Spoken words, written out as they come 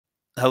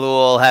Hello,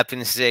 all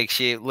Happiness is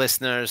Egg-shaped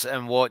listeners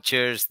and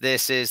watchers.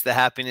 This is the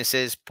Happiness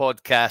is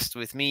podcast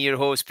with me, your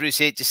host, Bruce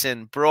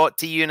Aitchison, brought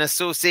to you in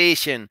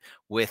association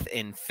with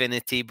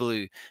Infinity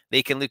Blue.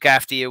 They can look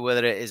after you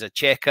whether it is a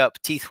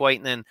checkup, teeth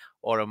whitening,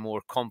 or a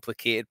more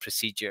complicated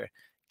procedure.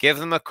 Give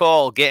them a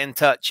call, get in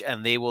touch,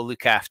 and they will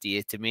look after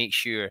you to make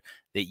sure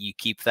that you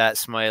keep that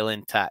smile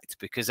intact.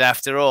 Because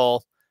after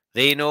all,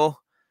 they know,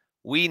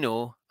 we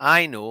know,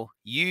 I know,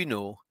 you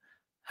know,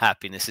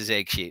 happiness is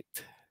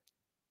egg-shaped.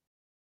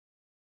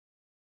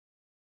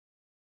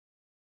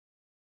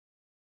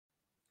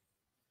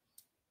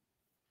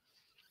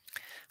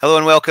 Hello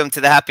and welcome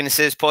to the Happiness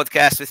is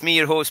podcast with me,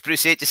 your host,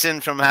 Bruce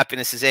Aitchison from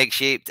Happiness is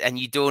Egg-shaped, and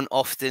you don't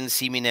often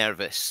see me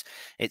nervous.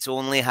 It's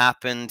only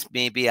happened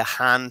maybe a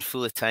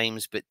handful of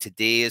times, but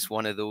today is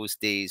one of those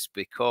days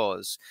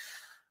because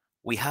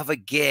we have a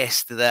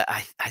guest that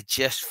I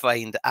just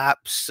find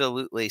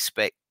absolutely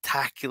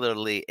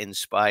spectacularly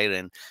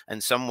inspiring,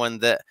 and someone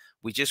that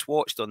we just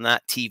watched on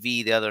that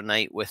TV the other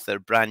night with their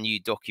brand new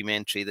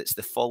documentary that's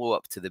the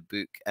follow-up to the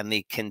book, and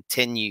they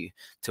continue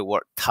to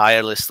work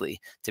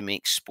tirelessly to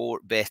make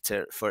sport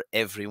better for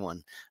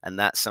everyone. And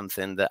that's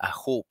something that I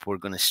hope we're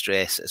going to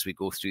stress as we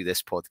go through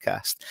this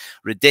podcast.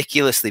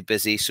 Ridiculously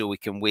busy, so we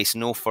can waste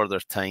no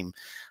further time.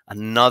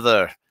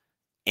 Another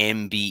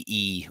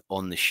MBE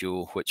on the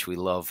show, which we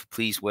love.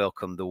 Please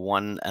welcome the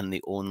one and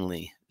the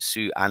only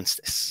Sue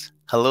Anstiss.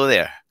 Hello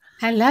there.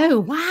 Hello.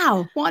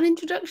 Wow, what an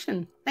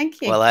introduction. Thank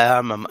you. Well,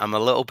 I'm a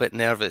little bit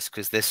nervous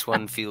because this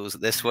one feels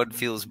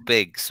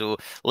big. So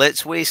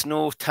let's waste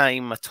no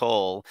time at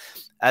all.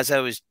 As I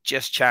was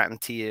just chatting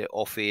to you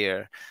off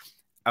air,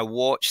 I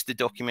watched the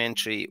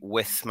documentary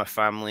with my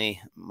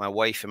family, my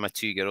wife and my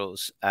two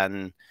girls,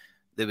 and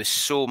there was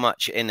so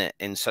much in it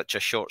in such a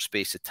short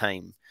space of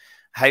time.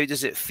 How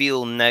does it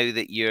feel now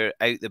that you're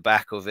out the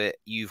back of it?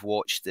 You've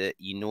watched it.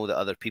 You know that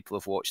other people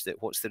have watched it.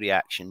 What's the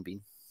reaction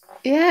been?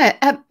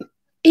 Yeah,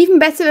 even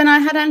better than I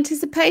had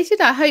anticipated.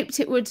 I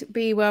hoped it would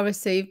be well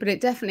received, but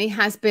it definitely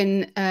has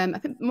been a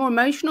bit more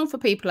emotional for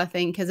people, I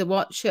think, as a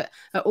watch at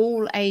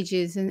all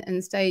ages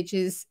and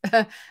stages,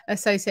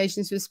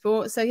 associations with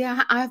sport. So,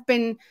 yeah, I've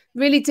been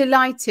really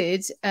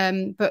delighted,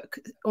 but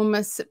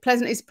almost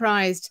pleasantly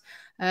surprised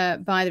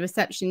by the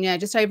reception. Yeah,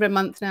 just over a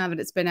month now that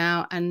it's been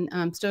out, and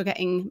I'm still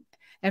getting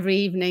every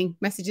evening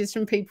messages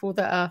from people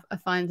that are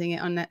finding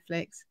it on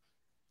Netflix.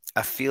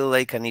 I feel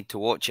like I need to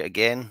watch it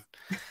again.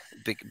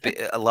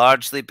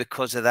 Largely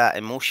because of that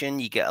emotion,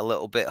 you get a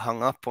little bit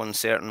hung up on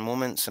certain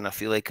moments, and I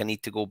feel like I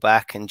need to go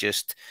back and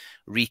just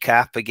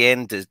recap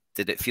again. Did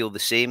it feel the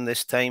same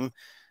this time?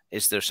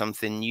 Is there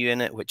something new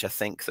in it, which I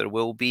think there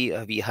will be?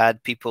 Have you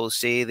had people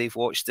say they've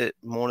watched it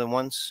more than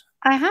once?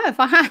 I have.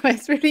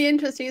 It's really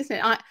interesting, isn't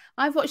it?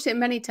 I've watched it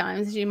many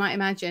times, as you might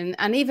imagine.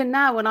 And even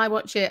now, when I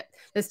watch it,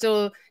 there's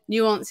still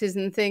nuances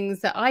and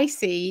things that I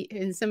see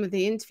in some of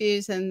the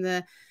interviews and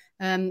the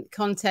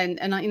content.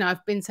 And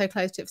I've been so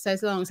close to it for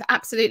so long. So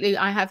absolutely,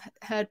 I have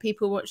heard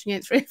people watching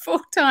it 3 or 4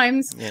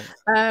 times,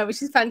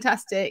 which is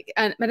fantastic.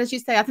 But as you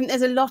say, I think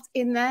there's a lot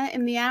in there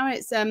in the hour.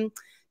 It's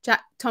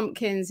Jack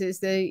Tompkins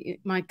is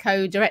my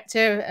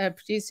co-director,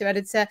 producer,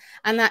 editor,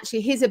 and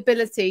actually his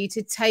ability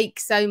to take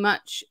so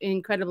much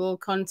incredible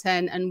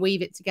content and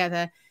weave it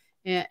together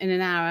in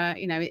an hour,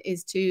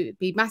 is to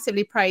be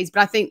massively praised.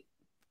 But I think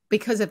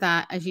because of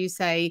that, as you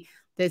say,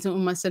 there's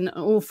almost an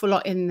awful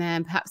lot in there,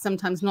 and perhaps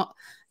sometimes not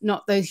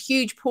those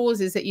huge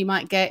pauses that you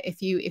might get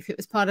if it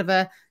was part of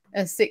a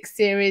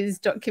 6-series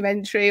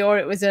documentary or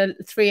it was a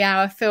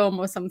 3-hour film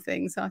or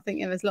something. So I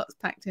think there's lots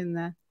packed in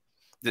there.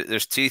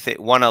 There's 2 things.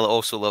 One, I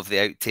also love the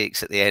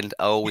outtakes at the end.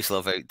 I always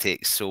love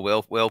outtakes, so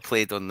well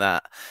played on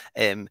that.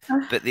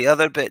 But the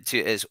other bit too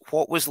is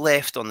what was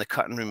left on the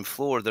cutting room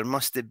floor. There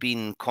must have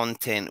been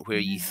content where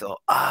you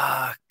thought,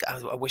 I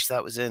wish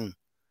that was in.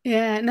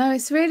 Yeah, no,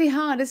 it's really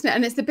hard, isn't it?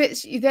 And it's the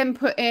bits you then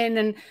put in.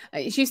 And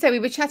as you say, we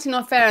were chatting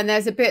off air, and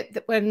there's a bit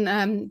that when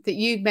that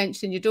you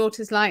mentioned your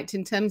daughters liked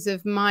in terms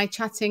of my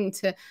chatting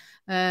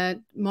to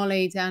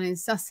Molly down in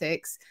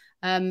Sussex.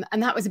 And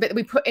that was a bit that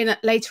we put in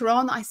later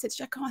on. I said,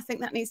 Jack, I think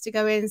that needs to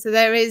go in. So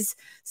there is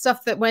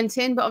stuff that went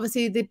in, but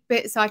obviously the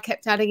bits I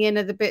kept adding in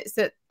are the bits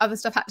that other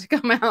stuff had to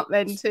come out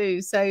then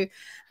too. So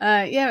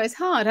yeah, it's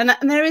hard. And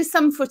there is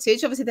some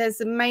footage. Obviously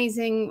there's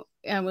amazing,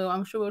 well,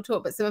 I'm sure we'll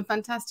talk, but some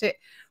fantastic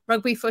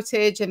rugby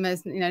footage, and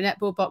there's,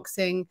 netball,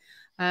 boxing,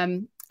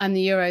 and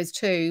the Euros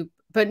too.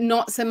 But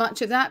not so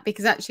much of that,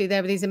 because actually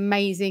there were these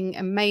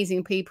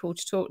amazing people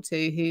to talk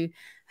to who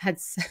had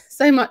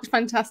so much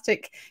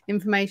fantastic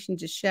information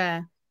to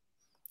share.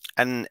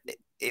 And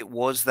it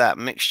was that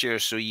mixture.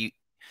 So you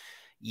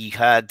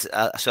had,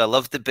 so I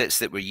loved the bits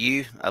that were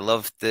you. I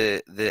loved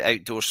the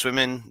outdoor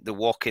swimming, the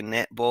walking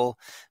netball,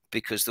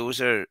 because those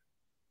are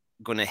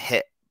going to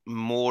hit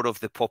more of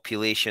the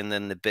population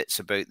than the bits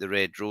about the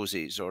Red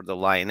Roses or the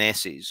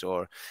Lionesses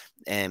or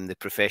the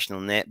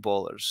professional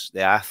netballers,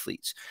 the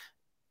athletes.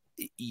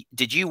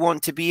 Did you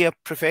want to be a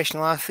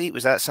professional athlete?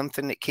 Was that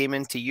something that came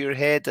into your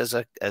head as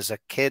a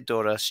kid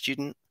or a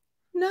student?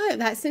 No,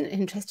 that's an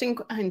interesting.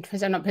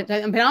 I've not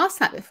been asked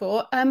that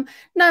before. No,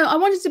 I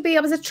wanted to be.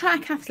 I was a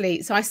track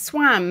athlete, so I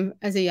swam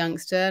as a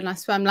youngster, and I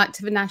swam like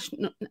to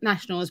the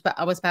nationals, but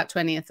I was about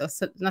 20th or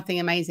so, nothing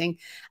amazing.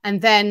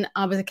 And then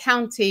I was a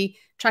county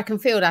track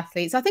and field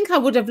athlete. So I think I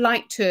would have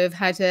liked to have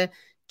had a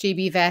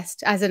GB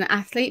vest as an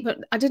athlete, but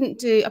I didn't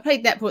do. I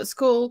played netball at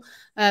school,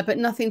 but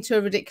nothing to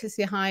a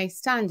ridiculously high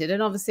standard.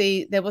 And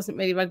obviously, there wasn't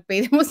really rugby,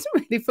 there wasn't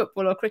really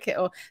football or cricket.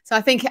 So I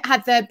think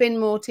had there been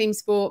more team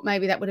sport,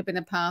 maybe that would have been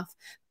a path.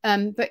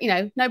 But you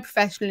know, no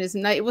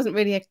professionalism. No, it wasn't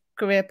really a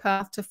career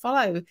path to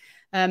follow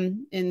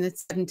in the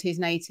 70s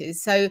and 80s.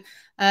 So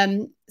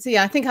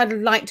yeah, I think I'd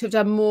like to have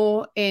done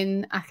more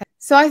in athletics.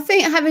 So I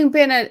think having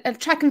been a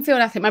track and field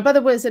athlete, my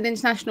brother was an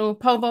international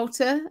pole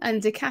vaulter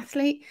and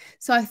decathlete.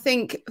 So I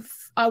think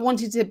I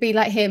wanted to be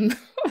like him.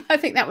 I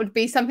think that would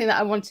be something that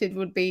I wanted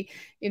would be,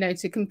 you know,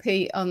 to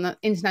compete on the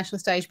international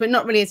stage, but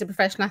not really as a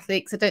professional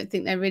athlete, because I don't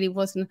think there really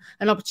was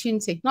an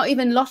opportunity, not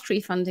even lottery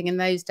funding in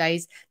those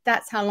days.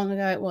 That's how long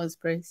ago it was,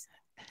 Bruce.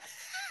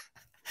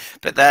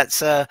 But that's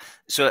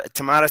so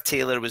Tamara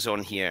Taylor was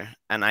on here,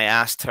 and I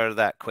asked her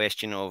that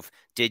question of,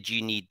 did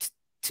you need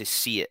to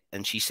see it?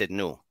 And she said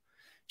no.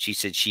 She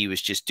said she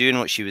was just doing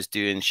what she was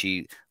doing.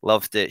 She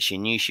loved it. She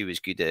knew she was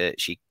good at it.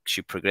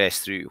 She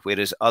progressed through.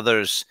 Whereas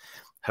others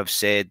have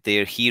said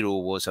their hero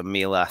was a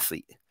male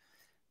athlete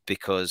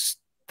because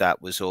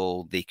that was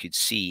all they could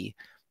see.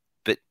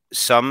 But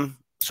some,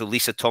 so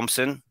Lisa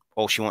Thompson,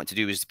 all she wanted to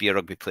do was to be a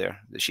rugby player.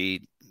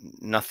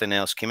 Nothing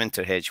else came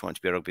into her head. She wanted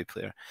to be a rugby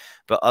player.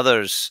 But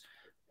others,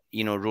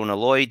 you know, Rona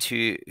Lloyd,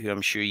 who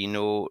I'm sure you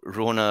know,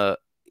 Rona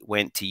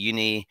went to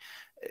uni,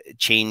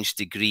 changed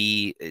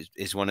degree,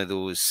 is one of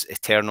those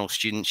eternal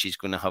students. She's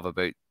going to have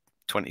about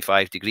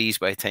 25 degrees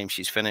by the time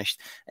she's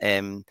finished,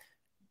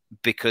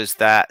 because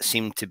that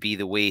seemed to be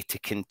the way to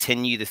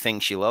continue the thing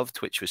she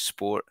loved, which was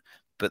sport,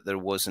 but there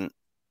wasn't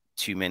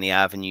too many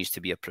avenues to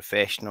be a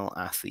professional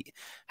athlete.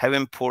 How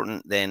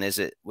important then is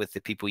it with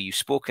the people you've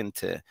spoken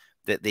to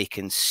that they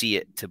can see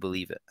it to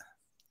believe it?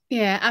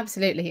 Yeah,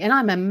 absolutely. And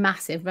I'm a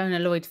massive Rona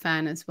Lloyd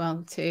fan as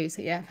well too.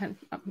 So yeah,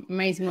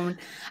 amazing woman.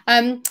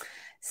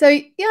 So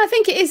yeah, I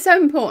think it is so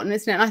important,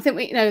 isn't it? And I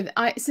think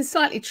it's a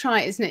slightly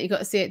trite, isn't it? You've got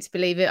to see it to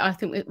believe it. I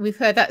think we've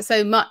heard that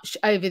so much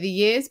over the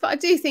years, but I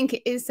do think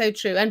it is so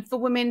true. And for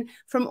women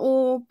from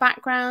all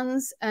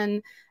backgrounds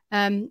and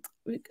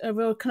a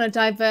real kind of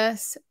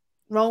diverse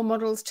role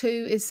models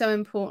too is so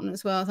important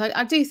as well. So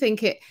I do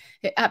think it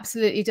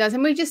absolutely does.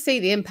 And we just see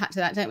the impact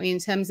of that, don't we, in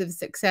terms of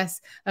success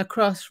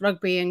across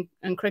rugby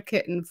and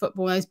cricket and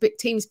football, those big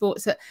team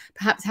sports that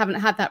perhaps haven't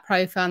had that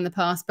profile in the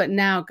past, but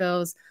now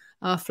girls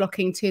are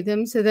flocking to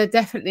them. So there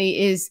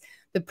definitely is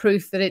the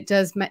proof that it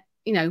does,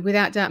 you know,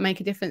 without doubt make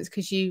a difference,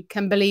 because you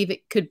can believe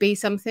it could be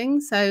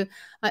something. So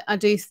I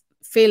do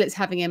feel it's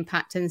having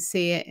impact and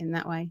see it in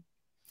that way.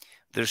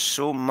 There's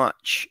so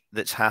much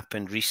that's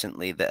happened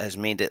recently that has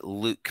made it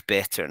look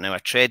better. Now, I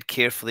tread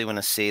carefully when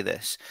I say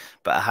this,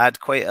 but I had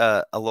quite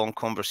a long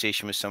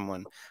conversation with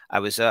someone.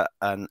 I was at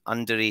an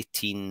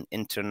under-18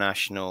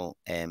 international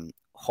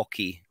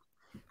hockey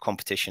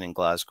competition in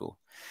Glasgow.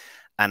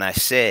 And I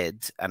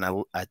said, and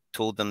I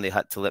told them they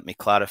had to let me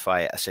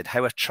clarify it. I said,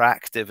 how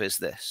attractive is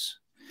this?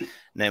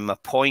 Now, my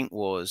point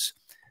was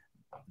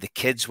the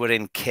kids were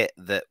in kit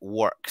that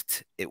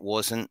worked. It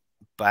wasn't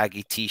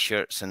baggy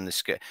t-shirts and the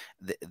skirt.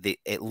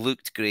 It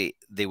looked great.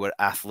 They were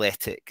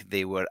athletic.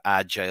 They were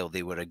agile.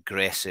 They were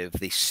aggressive.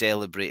 They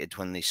celebrated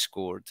when they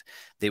scored.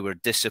 They were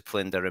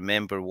disciplined. I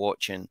remember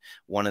watching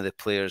one of the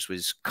players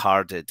was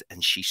carded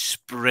and she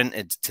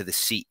sprinted to the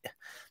seat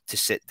to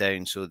sit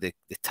down so the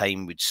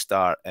time would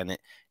start, and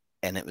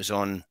it was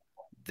on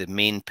the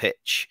main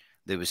pitch.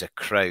 There was a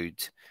crowd.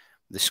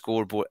 The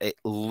scoreboard, it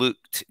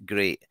looked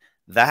great.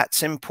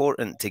 That's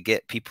important to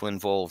get people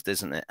involved,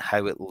 isn't it?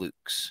 How it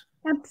looks.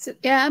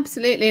 Yeah,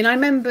 absolutely. And I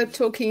remember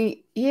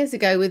talking years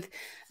ago with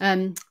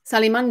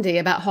Sally Mundy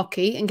about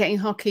hockey and getting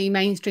hockey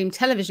mainstream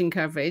television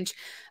coverage.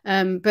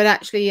 But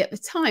actually at the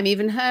time,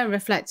 even her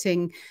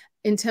reflecting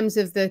in terms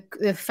of the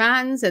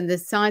fans and the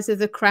size of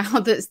the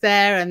crowd that's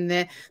there, and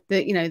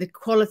the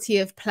quality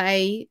of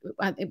play.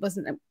 It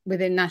wasn't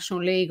within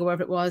National League or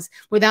wherever it was,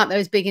 without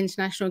those big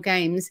international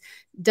games.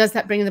 Does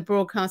that bring the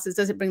broadcasters?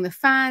 Does it bring the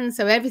fans?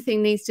 So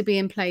everything needs to be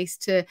in place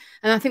and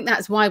I think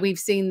that's why we've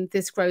seen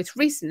this growth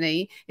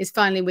recently, is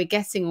finally we're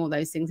getting all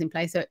those things in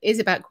place. So it is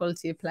about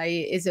quality of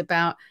play. It is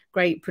about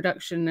great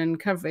production and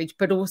coverage,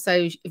 but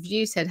also, as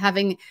you said,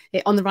 having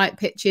it on the right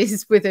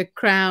pitches with a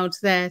crowd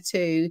there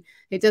too.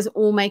 It does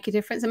all make a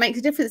difference. It makes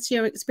a difference to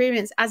your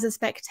experience as a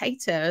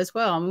spectator as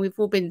well. I mean, we've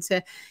all been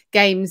to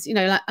games,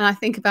 and I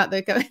think about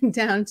the going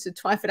down to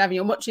Twyford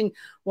Avenue and watching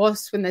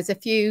Wasps when there's a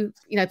few,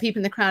 people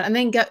in the crowd, and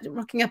then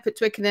rocking up at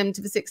Twickenham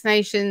to the Six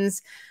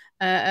Nations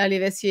earlier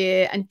this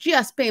year, and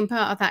just being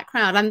part of that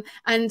crowd.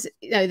 And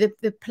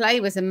the play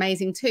was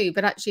amazing too,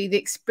 but actually the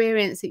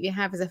experience that you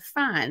have as a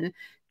fan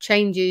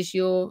changes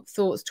your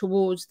thoughts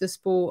towards the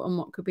sport and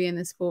what could be in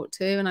the sport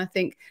too. And I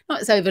think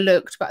not it's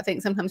overlooked, but I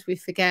think sometimes we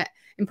forget,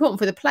 important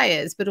for the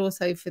players, but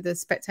also for the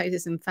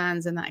spectators and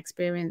fans and that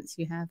experience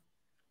you have.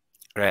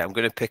 Right, I'm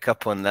going to pick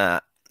up on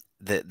that.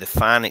 The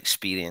fan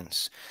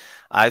experience.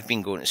 I've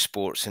been going to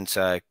sports since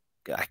I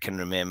can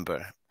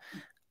remember.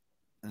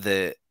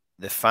 The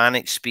fan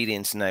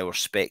experience now, or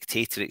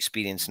spectator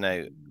experience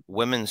now,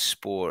 women's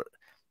sport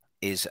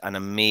is an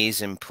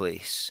amazing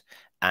place.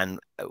 And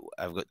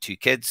I've got two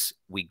kids.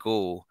 We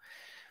go.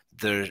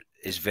 There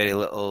is very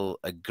little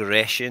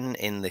aggression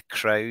in the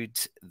crowd.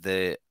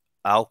 The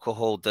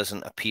alcohol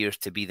doesn't appear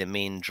to be the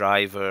main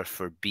driver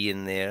for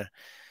being there.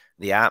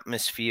 The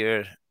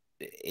atmosphere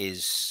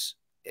is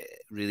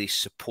really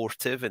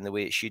supportive in the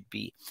way it should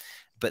be,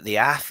 but the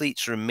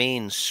athletes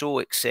remain so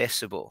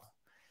accessible.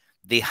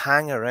 They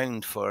hang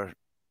around for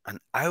an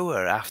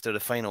hour after the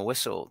final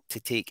whistle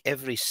to take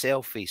every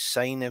selfie,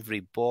 sign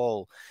every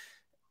ball.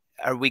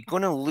 Are we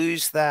going to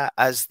lose that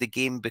as the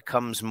game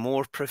becomes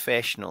more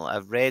professional?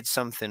 I've read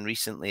something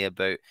recently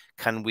about,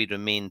 can we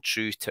remain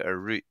true to our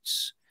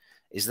roots?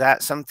 Is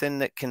that something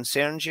that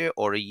concerns you,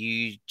 or are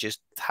you just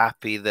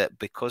happy that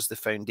because the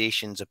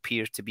foundations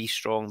appear to be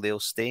strong, they'll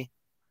stay?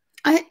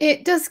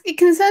 It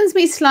concerns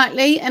me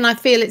slightly, and I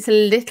feel it's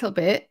a little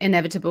bit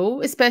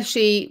inevitable,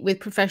 especially with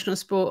professional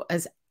sport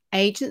as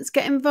agents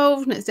get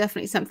involved. And it's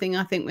definitely something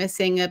I think we're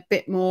seeing a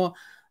bit more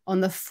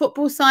on the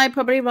football side,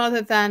 probably,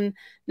 rather than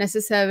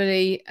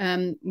necessarily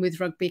with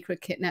rugby,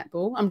 cricket,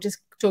 netball. I'm just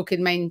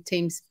talking main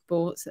team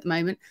sports at the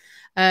moment.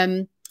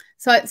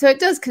 So it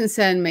does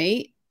concern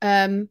me.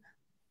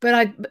 But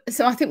I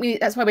think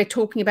that's why we're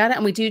talking about it,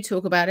 and we do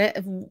talk about it,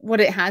 of what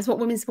it has, what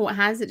women's sport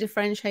has that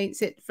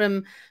differentiates it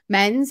from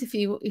men's, if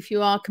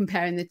you are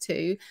comparing the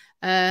two,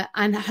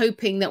 and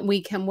hoping that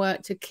we can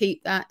work to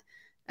keep that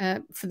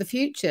for the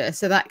future.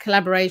 So that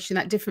collaboration,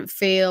 that different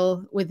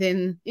feel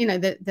within,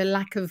 the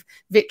lack of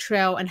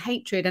vitriol and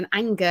hatred and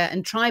anger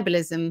and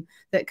tribalism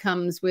that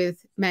comes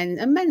with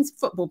men's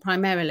football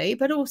primarily,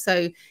 but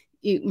also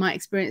you might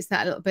experience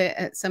that a little bit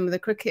at some of the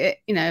cricket,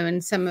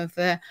 and some of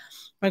the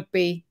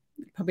rugby.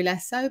 Probably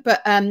less so,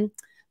 but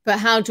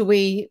how do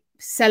we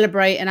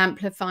celebrate and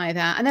amplify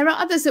that? And there are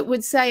others that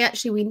would say,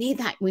 actually, we need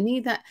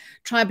that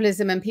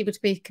tribalism and people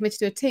to be committed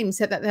to a team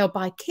so that they'll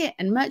buy kit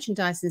and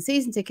merchandise and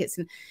season tickets.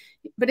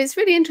 But it's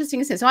really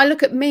interesting, isn't it? So I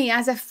look at me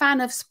as a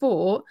fan of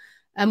sport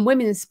and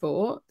women's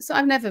sport. So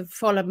I've never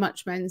followed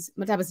much men's.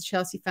 My dad was a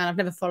Chelsea fan. I've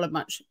never followed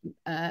much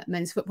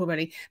men's football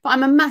really, but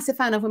I'm a massive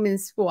fan of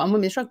women's sport and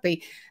women's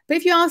rugby. But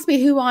if you ask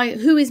me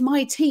who is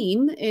my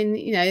team in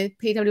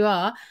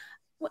PWR.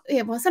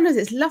 Well, sometimes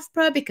it's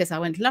Loughborough because I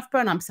went to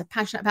Loughborough and I'm so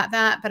passionate about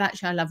that. But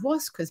actually, I love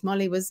Wasp because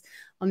Molly was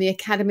on the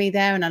academy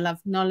there, and I love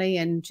Nolly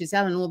and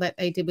Giselle and all that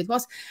they did with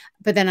Wasp.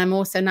 But then I'm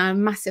also now a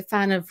massive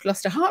fan of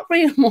Gloucester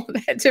Hartbury and what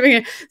they're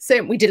doing.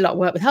 So we did a lot of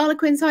work with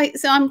Harlequin, so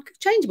I'm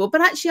changeable.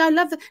 But actually, I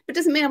love it. But it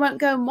doesn't mean I won't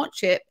go and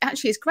watch it.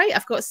 Actually, it's great.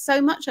 I've got so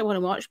much I want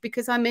to watch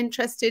because I'm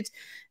interested.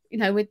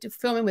 We're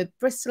filming with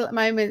Bristol at the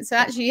moment. So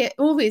actually,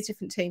 all these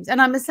different teams.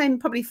 And I'm the same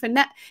probably for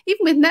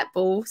even with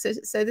netball.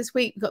 So this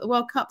week, we've got the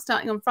World Cup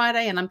starting on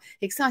Friday, and I'm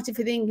excited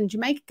for the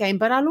England-Jamaica game.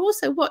 But I'll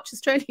also watch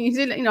Australia, New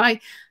Zealand.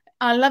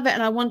 I love it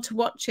and I want to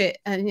watch it.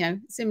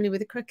 And, similarly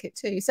with the cricket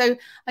too. So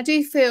I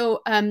do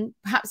feel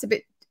perhaps a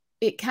bit,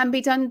 it can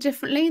be done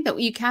differently, that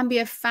you can be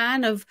a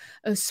fan of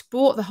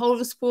sport, the whole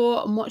of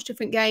sport, and watch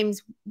different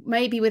games,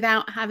 maybe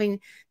without having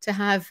to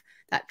have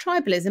that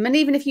tribalism. And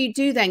even if you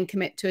do then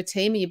commit to a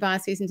team and you buy a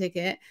season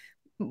ticket,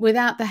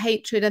 without the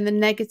hatred and the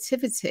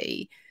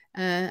negativity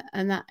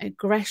and that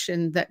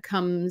aggression that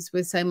comes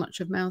with so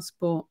much of male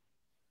sport.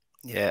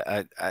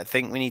 Yeah, I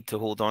think we need to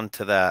hold on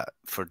to that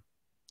for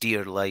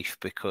dear life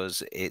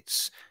because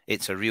it's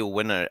a real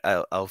winner.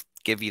 I'll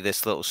give you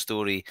this little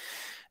story.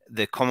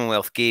 The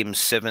Commonwealth Games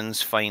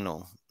Sevens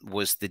final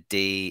was the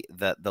day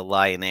that the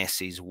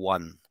Lionesses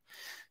won.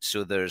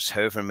 So there's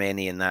however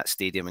many in that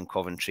stadium in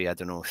Coventry, I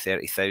don't know,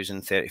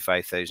 30,000,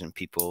 35,000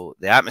 people.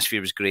 The atmosphere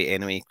was great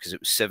anyway because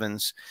it was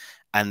sevens.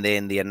 And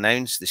then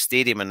the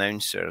stadium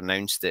announcer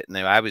announced it.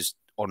 Now, I was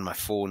on my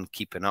phone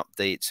keeping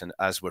updates, and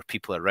as were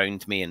people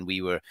around me, and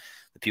the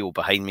people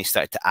behind me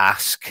started to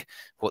ask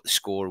what the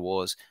score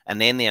was.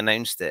 And then they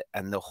announced it,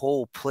 and the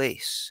whole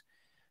place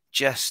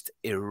just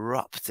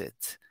erupted.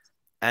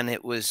 And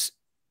it was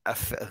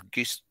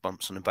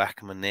goosebumps on the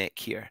back of my neck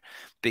here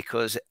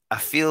because I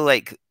feel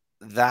like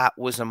that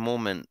was a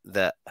moment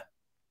that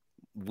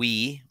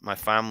my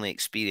family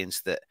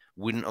experienced that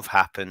wouldn't have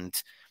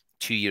happened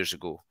 2 years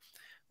ago,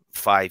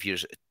 5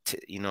 years.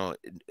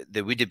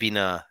 There would have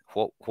been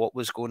what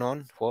was going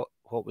on? What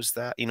was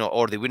that?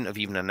 Or they wouldn't have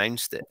even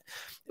announced it.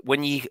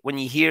 When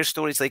you hear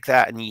stories like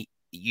that and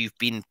you've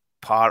been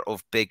part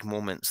of big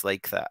moments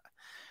like that,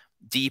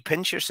 do you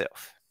pinch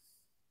yourself?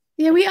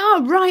 Yeah, we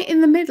are right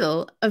in the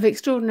middle of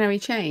extraordinary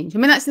change. I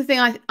mean, that's the thing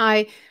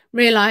I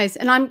realize,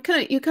 and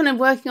you're kind of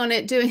working on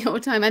it, doing it all the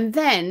time. And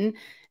then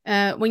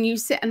when you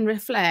sit and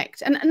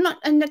reflect, and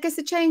I guess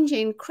the change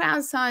in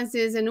crowd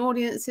sizes and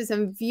audiences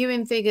and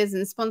viewing figures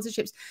and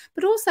sponsorships,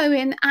 but also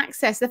in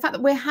access, the fact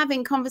that we're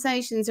having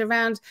conversations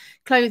around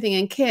clothing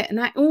and kit and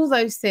all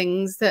those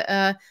things that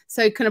are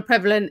so kind of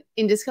prevalent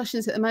in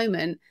discussions at the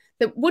moment,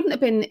 that wouldn't have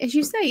been, as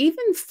you say,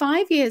 even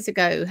 5 years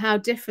ago, how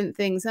different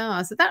things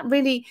are. So that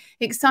really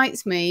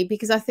excites me,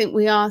 because I think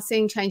we are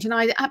seeing change. And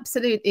I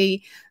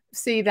absolutely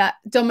see that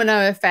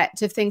domino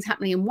effect of things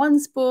happening in one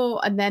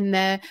sport and then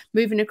they're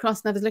moving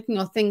across, and others looking,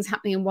 or things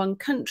happening in one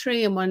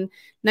country and one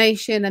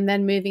nation and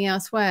then moving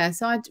elsewhere.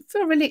 So I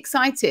feel really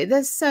excited.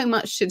 There's so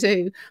much to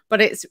do, but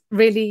it's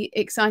really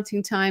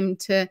exciting time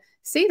to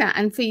see that,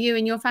 and for you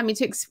and your family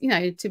to, you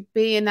know, to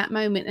be in that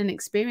moment and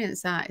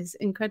experience that is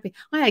incredibly.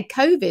 I had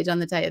COVID on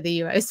the day of the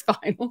Euros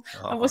final.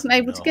 I wasn't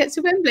able to get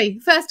to Wembley.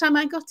 First time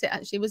I got it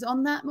actually was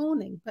on that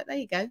morning, but there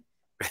you go.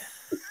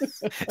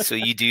 So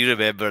you do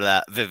remember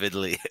that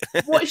vividly.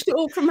 Watched it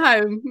all from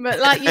home, but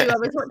like you, I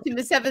was watching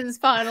the Sevens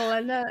final,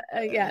 and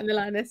yeah, and the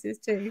Lionesses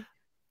too.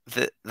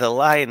 The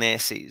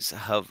Lionesses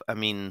have, I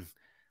mean,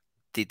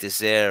 they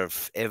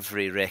deserve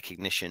every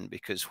recognition,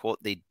 because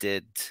what they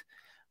did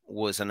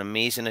was an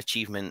amazing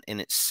achievement in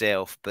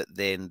itself, but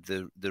then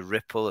the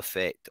ripple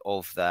effect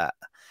of that.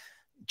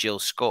 Jill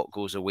Scott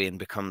goes away and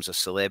becomes a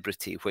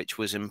celebrity, which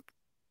was,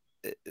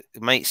 it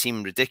might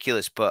seem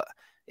ridiculous, but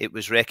it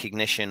was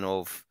recognition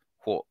of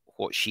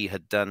what she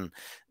had done.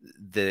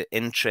 The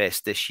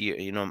interest this year,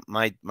 you know,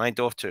 my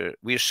daughter,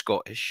 we're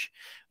Scottish,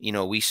 you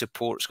know, we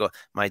support Scott.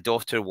 My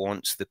daughter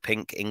wants the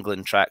pink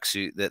England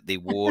tracksuit that they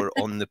wore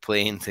on the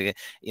plane to,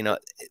 you know,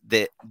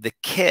 the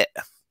kit.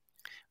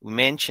 We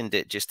mentioned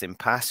it just in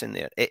passing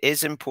there. It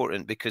is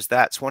important, because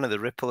that's one of the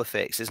ripple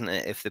effects, isn't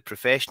it? If the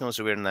professionals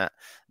are wearing that,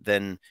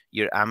 then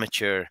your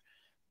amateur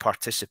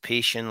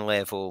participation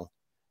level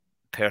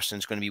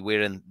person's going to be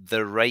wearing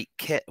the right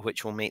kit,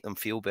 which will make them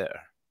feel better.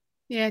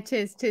 Yeah, it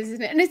is,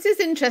 isn't it? And it's just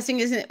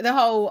interesting, isn't it? The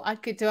whole, I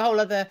could do a whole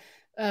other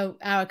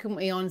hour, couldn't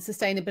we, on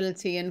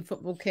sustainability and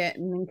football kit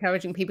and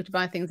encouraging people to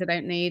buy things they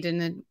don't need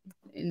in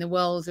the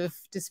world of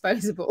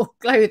disposable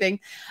clothing.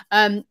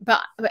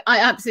 But I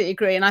absolutely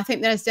agree. And I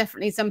think there's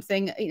definitely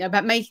something, you know,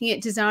 about making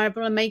it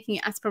desirable and making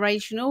it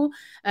aspirational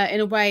in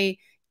a way.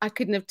 I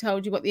couldn't have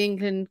told you what the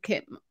England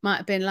kit might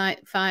have been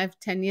like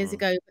 5-10 years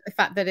ago. But the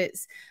fact that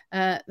it's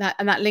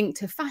that link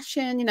to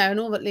fashion, you know, and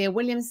all that Leah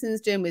Williamson's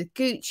doing with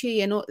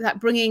Gucci, and all that,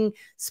 bringing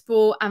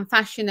sport and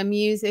fashion and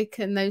music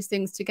and those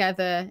things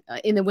together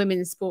in the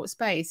women's sport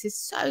space is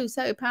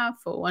so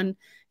powerful. And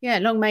yeah,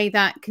 long may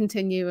that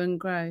continue and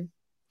grow.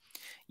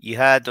 You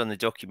had on the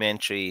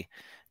documentary,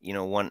 you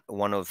know,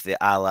 one of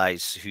the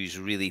allies who's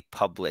really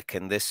public,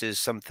 and this is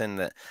something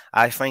that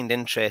I find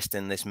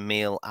interesting, this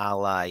male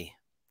ally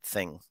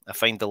thing. I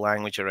find the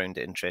language around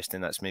it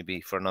interesting. That's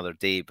maybe for another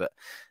day, but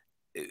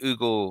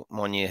Ugo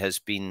Monye has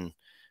been,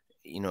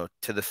 you know,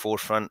 to the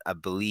forefront. I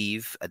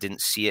believe, I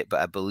didn't see it, but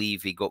I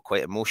believe he got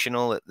quite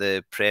emotional at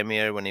the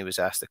premiere when he was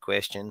asked a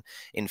question.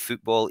 In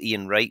football,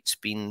 Ian Wright's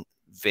been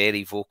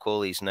very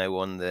vocal. He's now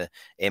on the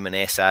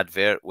M&S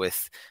advert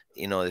with,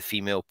 you know, the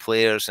female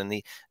players,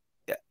 and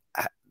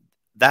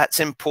that's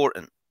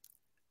important.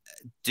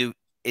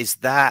 Is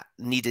that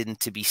needing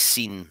to be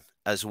seen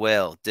as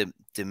well?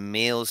 Do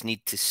males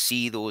need to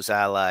see those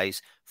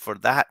allies for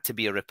that to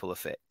be a ripple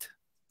effect?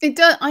 It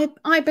does.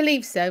 I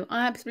believe so.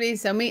 I absolutely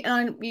so.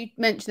 You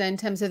mentioned that in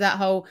terms of that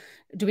whole,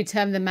 do we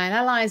term them male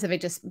allies? Are they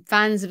just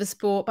fans of a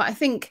sport? But I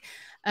think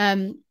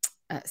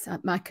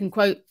I can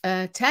quote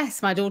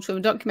Tess, my daughter, in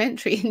a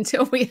documentary,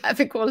 until we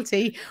have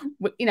equality,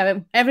 you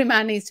know, every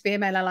man needs to be a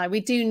male ally. We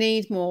do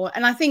need more.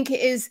 And I think it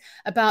is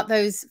about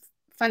those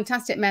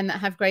fantastic men that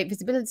have great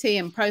visibility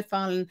and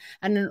profile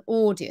and an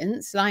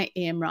audience, like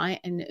Ian Wright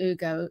and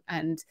Ugo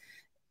and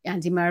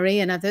Andy Murray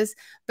and others,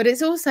 but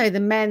it's also the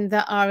men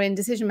that are in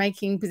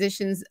decision-making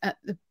positions at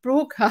the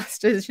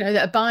broadcasters, you know,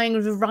 that are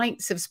buying the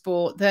rights of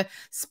sport, the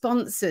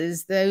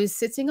sponsors, those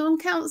sitting on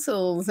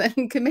councils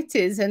and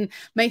committees and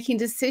making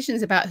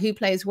decisions about who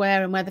plays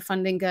where and where the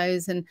funding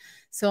goes and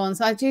so on.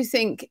 So I do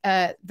think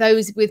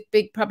those with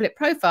big public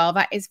profile,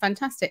 that is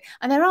fantastic.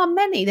 And there are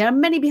many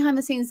behind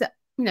the scenes that,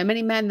 you know,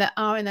 many men that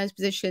are in those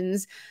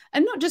positions,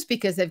 and not just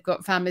because they've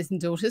got families and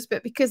daughters,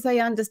 but because they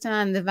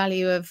understand the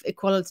value of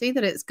equality,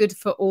 that it's good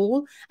for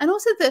all. And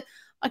also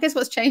I guess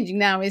what's changing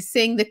now is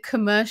seeing the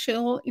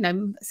commercial, you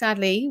know,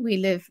 sadly, we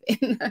live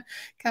in a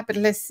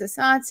capitalist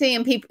society,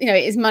 and people, you know,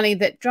 it is money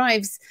that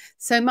drives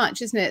so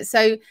much, isn't it?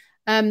 So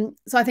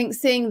I think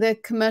seeing the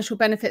commercial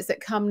benefits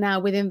that come now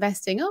with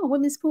investing,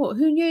 women's sport,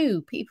 who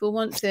knew? People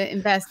want to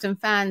invest, and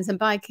fans, and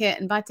buy kit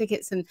and buy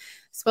tickets, and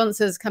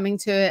sponsors coming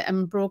to it,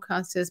 and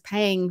broadcasters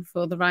paying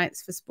for the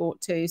rights for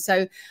sport too.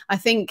 So I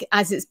think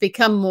as it's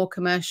become more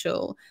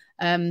commercial,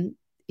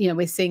 you know,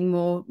 we're seeing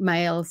more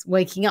males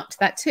waking up to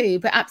that too.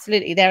 But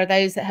absolutely, there are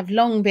those that have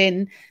long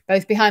been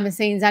both behind the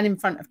scenes and in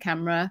front of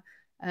camera,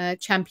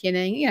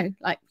 championing, you know,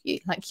 like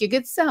your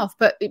good self,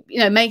 but, you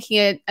know,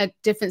 making a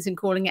difference and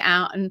calling it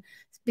out. And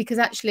because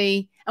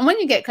actually, and when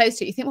you get close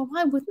to it, you think, well,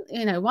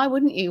 why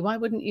wouldn't you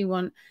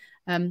want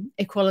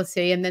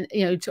equality, and then,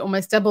 you know, to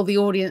almost double the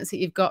audience that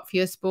you've got for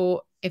your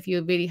sport if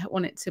you really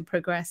want it to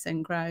progress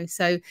and grow.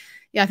 So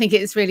yeah, I think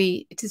it is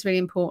really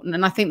important,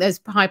 and I think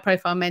those high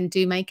profile men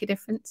do make a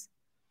difference.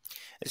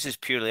 this is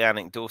purely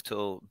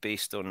anecdotal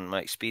based on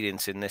my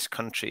experience in this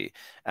country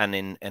and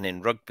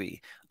in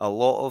rugby. A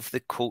lot of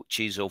the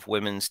coaches of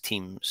women's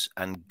teams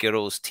and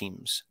girls'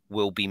 teams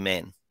will be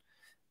men.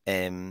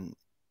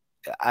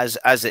 As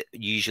it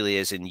usually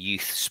is in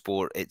youth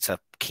sport, it's a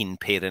keen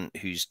parent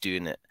who's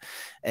doing it.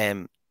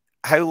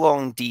 How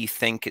long do you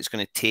think it's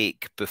going to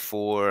take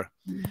before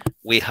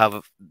we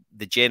have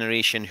the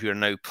generation who are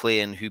now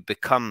playing, who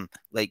become,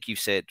 like you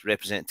said,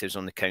 representatives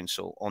on the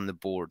council, on the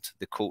board,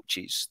 the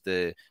coaches,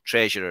 the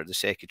treasurer, the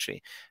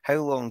secretary? How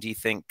long do you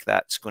think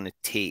that's going to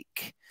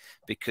take?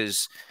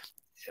 Because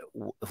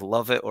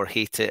love it or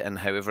hate it, and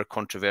however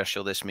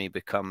controversial this may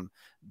become,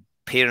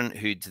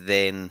 parenthood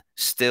then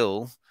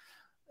still,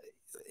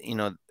 you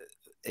know,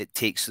 it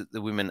takes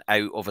the women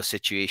out of a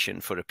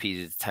situation for a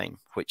period of time,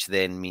 which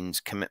then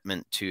means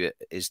commitment to it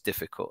is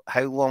difficult.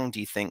 How long do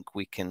you think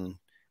we can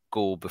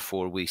go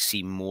before we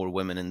see more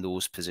women in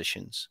those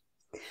positions?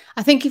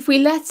 I think if we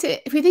let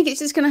it, if we think it's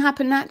just going to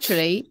happen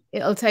naturally,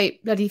 it'll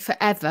take bloody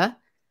forever,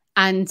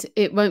 and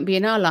it won't be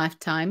in our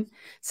lifetime.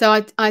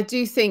 So I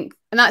do think,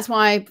 and that's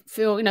why I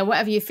feel, you know,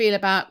 whatever you feel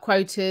about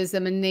quotas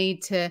and the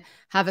need to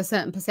have a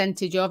certain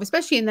percentage of,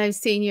 especially in those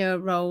senior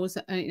roles,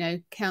 you know,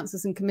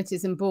 councils and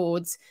committees and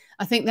boards,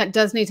 I think that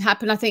does need to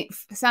happen. I think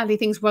sadly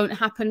things won't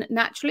happen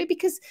naturally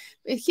because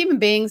human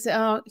beings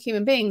are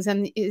human beings,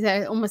 and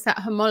they're almost that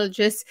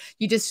homologous.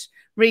 You just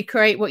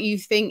recreate what you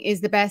think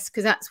is the best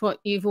because that's what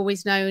you've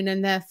always known,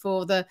 and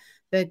therefore the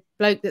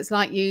bloke that's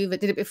like you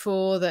that did it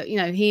before, that, you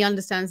know, he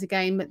understands the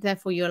game, but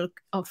therefore you'll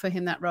offer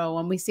him that role.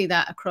 And we see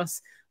that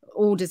across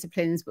all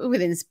disciplines, but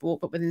within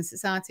sport, but within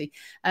society.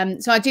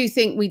 So I do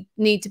think we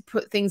need to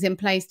put things in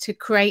place to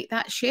create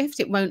that shift.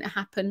 It won't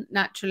happen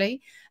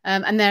naturally.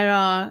 And there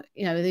are,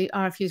 you know, the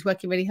RFU is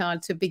working really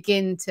hard to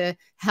begin to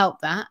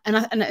help that.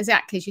 And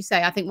exactly as you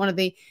say, I think one of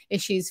the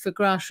issues for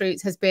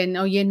grassroots has been,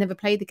 oh, you never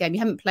played the game. You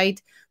haven't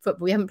played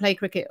football. You haven't played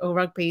cricket or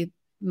rugby,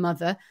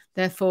 mother,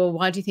 therefore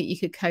why do you think you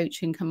could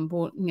coach and come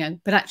aboard? You know,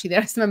 but actually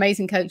there are some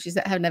amazing coaches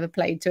that have never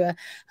played to a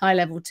high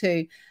level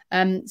too.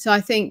 So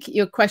I think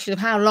your question of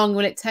how long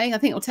will it take, I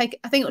think it'll take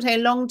a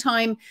long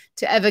time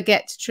to ever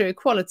get to true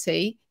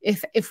equality,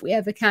 if we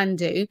ever can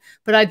do.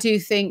 But I do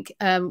think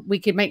we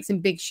could make some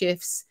big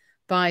shifts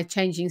by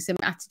changing some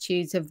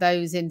attitudes of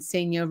those in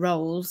senior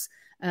roles,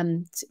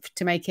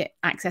 to make it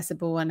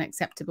accessible and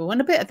acceptable.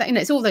 And a bit of that, you know,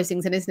 it's all those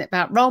things, and isn't it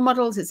about role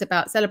models? It's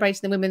about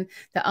celebrating the women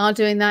that are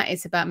doing that.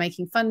 It's about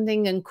making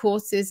funding and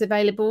courses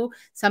available,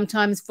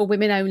 sometimes for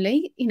women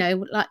only, you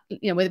know, like,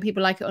 you know, whether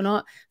people like it or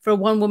not, for a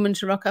one woman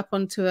to rock up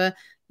onto a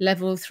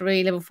level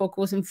 3, level 4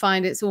 course and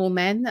find it's all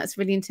men. That's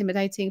really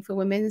intimidating for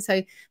women.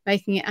 So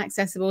making it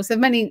accessible. So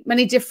many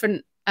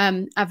different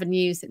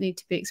avenues that need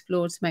to be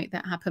explored to make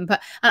that happen.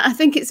 But I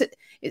think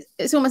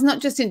it's almost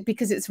not just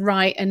because it's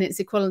right and it's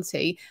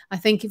equality. I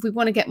think if we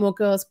want to get more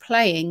girls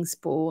playing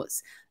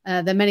sports,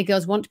 then many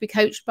girls want to be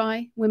coached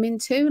by women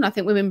too. And I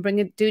think women bring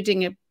a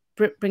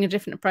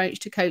different approach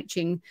to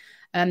coaching,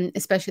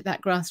 especially at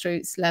that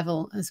grassroots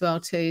level as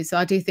well too. So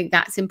I do think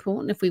that's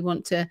important if we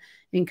want to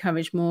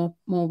encourage more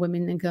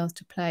women and girls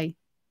to play.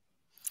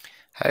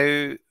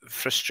 How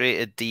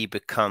frustrated do you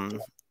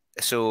become?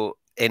 So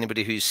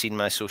anybody who's seen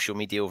my social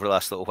media over the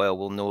last little while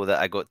will know that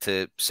I got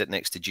to sit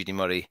next to Judy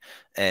Murray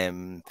at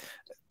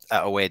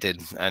a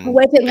wedding, and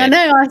I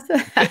know.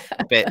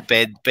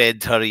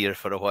 bed her ear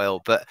for a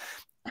while. But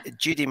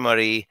Judy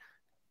Murray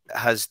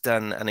has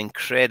done an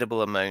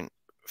incredible amount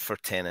for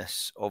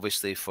tennis,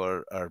 obviously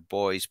for our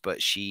boys,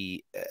 but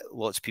she,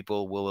 lots of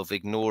people will have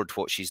ignored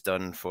what she's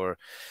done for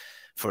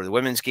the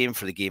women's game,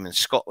 for the game in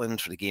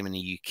Scotland, for the game in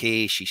the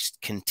UK. She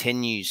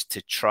continues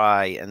to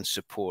try and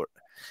support.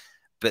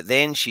 But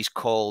then she's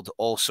called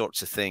all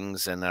sorts of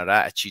things, and her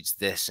attitude's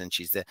this, and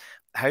she's that.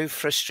 How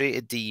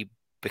frustrated do you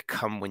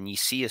become when you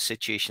see a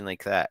situation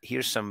like that?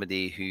 Here's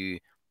somebody who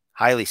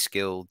highly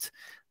skilled,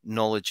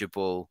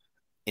 knowledgeable,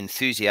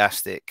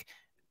 enthusiastic,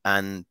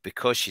 and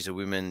because she's a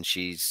woman,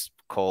 she's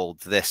called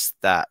this,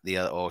 that, the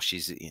other. Or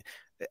she's.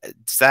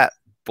 Does that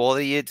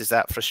bother you? Does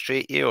that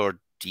frustrate you, or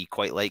do you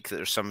quite like that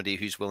there's somebody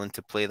who's willing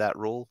to play that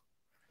role?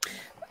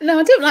 No,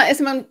 I don't like if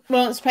someone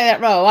wants to play that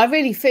role. I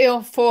really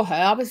feel for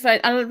her.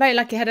 I'm very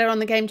lucky I had her on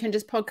the Game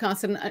Changers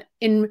podcast, and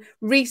in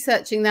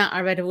researching that, I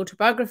read her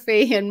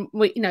autobiography, and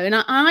and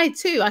I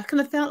too, I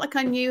kind of felt like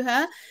I knew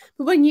her.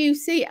 But when you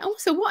see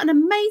also what an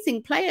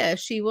amazing player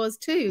she was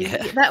too,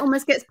 that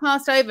almost gets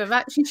passed over.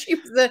 Actually, she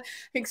was an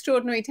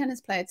extraordinary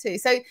tennis player too.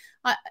 So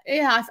I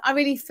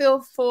really feel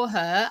for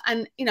her,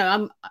 and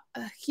I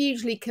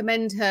hugely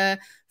commend her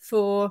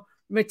for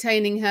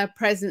retaining her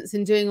presence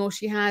and doing all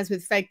she has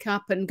with Fed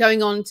Cup and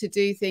going on to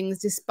do things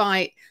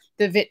despite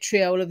the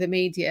vitriol of the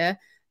media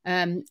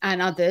and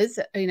others,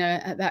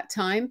 at that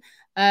time.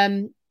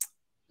 So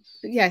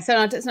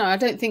I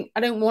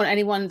don't want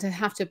anyone to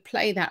have to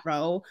play that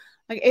role.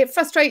 Like, it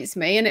frustrates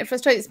me, and it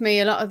frustrates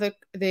me a lot of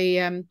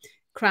the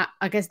crap,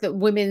 I guess, that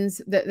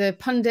the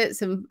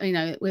pundits and, you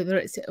know, whether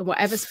it's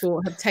whatever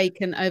sport, have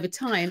taken over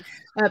time.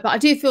 But I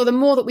do feel the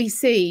more that we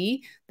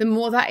see, the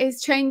more that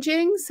is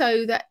changing.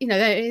 So that, you know,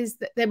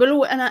 there will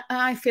all, and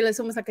I feel it's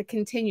almost like a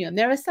continuum.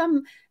 There are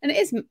some, and it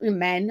is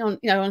men on,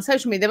 you know, on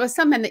social media, there are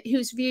some men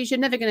whose views you're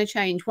never going to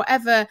change,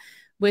 whatever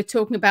we're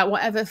talking about,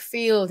 whatever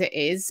field it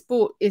is.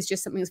 Sport is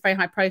just something that's very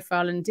high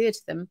profile and dear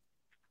to them.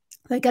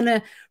 They're going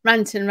to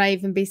rant and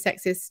rave and be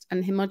sexist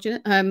and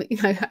you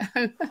know,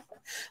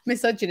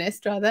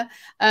 misogynist rather.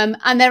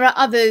 And there are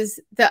others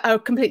that are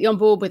completely on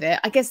board with it.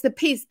 I guess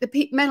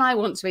the men I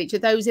want to reach are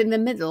those in the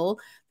middle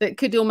that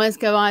could almost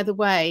go either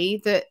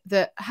way,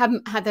 that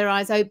haven't had their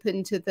eyes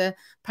open to the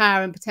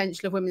power and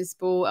potential of women's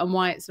sport and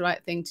why it's the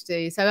right thing to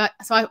do. So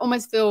I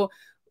almost feel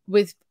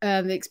with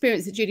the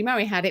experience that Judy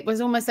Murray had, it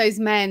was almost those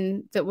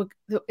men that were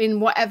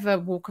in whatever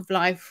walk of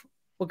life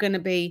were going to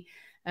be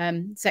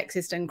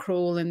sexist and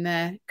cruel in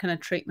their kind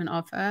of treatment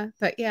of her.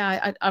 But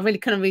yeah, I really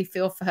kind of really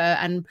feel for her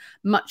and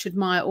much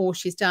admire all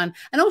she's done,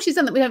 and all she's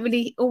done that we don't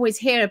really always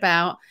hear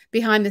about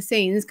behind the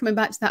scenes, coming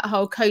back to that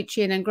whole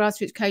coaching and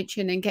grassroots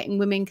coaching and getting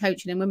women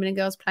coaching and women and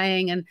girls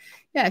playing. And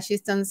yeah,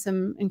 she's done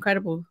some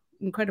incredible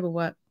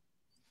work.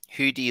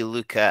 Who do you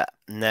look at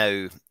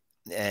now?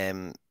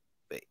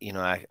 You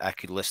know, I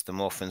could list them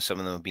off, and some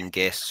of them have been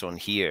guests on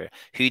here.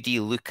 Who do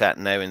you look at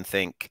now and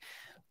think,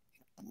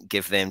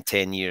 give them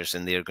 10 years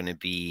and they're going to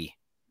be,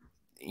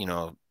 you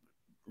know,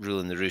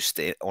 ruling the roost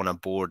on a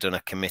board, on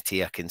a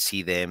committee? I can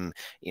see them,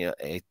 you know,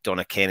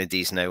 Donna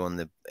Kennedy's now on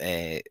the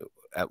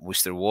at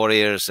Worcester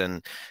Warriors,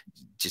 and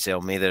Giselle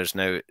Mather's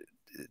now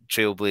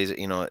Trailblazer,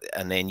 you know,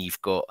 and then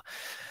you've got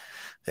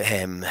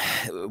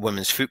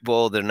women's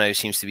football. There now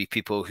seems to be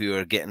people who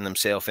are getting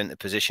themselves into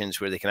positions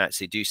where they can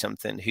actually do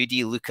something. Who do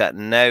you look at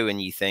now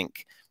and you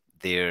think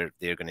they're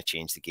going to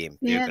change the game?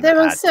 Yeah, there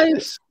are so.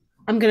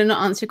 I'm going to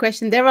not answer your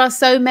question. There are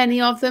so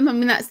many of them. I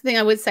mean, that's the thing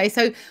I would say.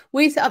 So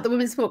we set up the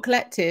Women's Sport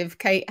Collective,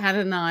 Kate, Hannah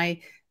and I,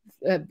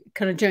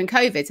 kind of during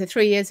COVID, so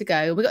 3 years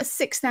ago. We've got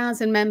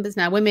 6,000 members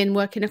now, women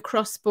working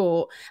across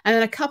sport. And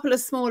then a couple of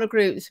smaller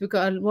groups. We've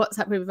got a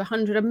WhatsApp group of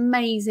 100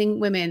 amazing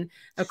women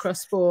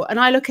across sport. And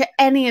I look at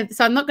any of,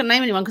 so I'm not going to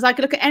name anyone, because I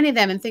could look at any of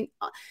them and think,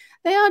 oh,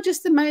 they are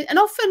just the most, and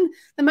often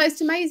the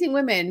most amazing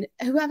women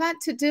who have had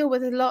to deal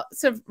with a lot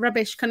of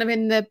rubbish kind of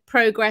in the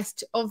progress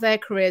of their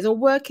careers, or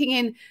working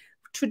in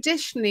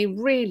traditionally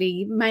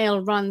really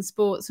male-run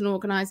sports and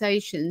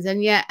organizations,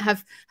 and yet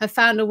have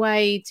found a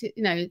way to,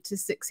 you know, to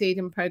succeed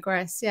and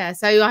progress. Yeah,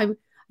 so I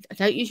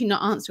don't usually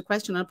not answer a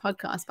question on a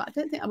podcast, but I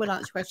don't think I will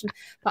answer a question.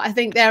 But I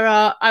think there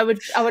are, I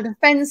would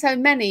offend so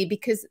many,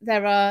 because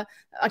there are,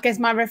 I guess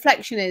my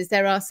reflection is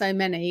there are so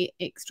many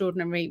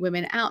extraordinary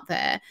women out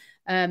there,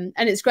 and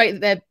it's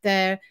great that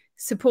they're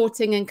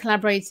supporting and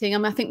collaborating.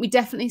 I think we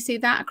definitely see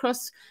that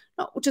across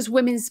not just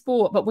women's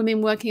sport, but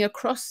women working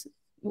across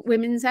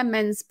women's and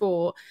men's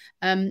sport,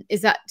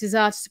 is that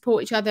desire to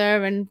support each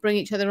other and bring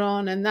each other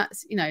on, and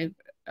that's, you know,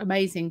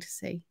 amazing to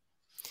see.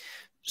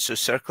 So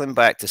circling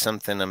back to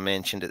something I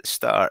mentioned at the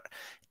start,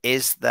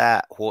 is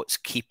that what's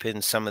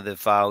keeping some of the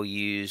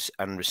values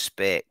and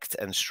respect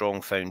and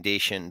strong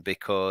foundation?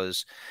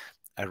 Because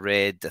I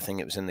read, I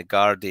think it was in the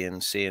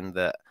Guardian, saying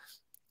that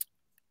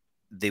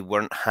they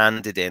weren't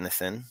handed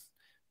anything,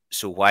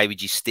 so why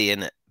would you stay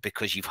in it?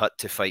 Because you've had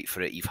to fight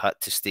for it. You've had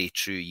to stay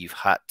true. You've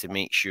had to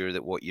make sure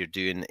that what you're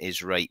doing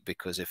is right,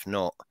 because if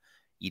not,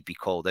 you'd be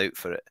called out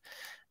for it.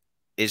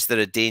 Is there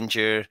a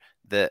danger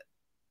that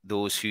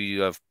those who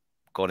have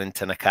gone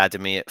into an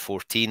academy at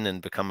 14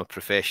 and become a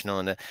professional,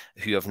 and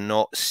who have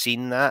not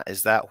seen that,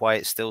 is that why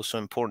it's still so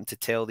important to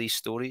tell these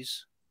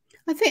stories?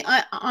 I think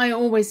I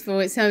always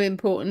feel it's so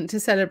important to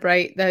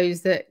celebrate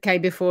those that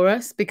came before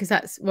us, because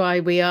that's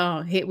why we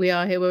are here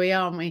where we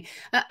are, aren't we?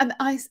 And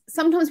I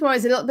sometimes worry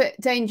there's a little bit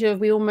danger of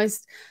we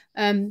almost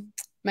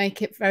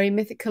make it very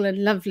mythical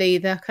and lovely,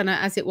 the kind of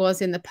as it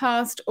was in the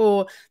past,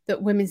 or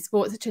that women's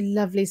sport is such a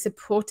lovely,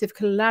 supportive,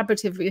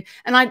 collaborative,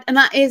 and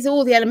that is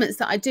all the elements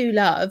that I do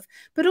love.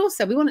 But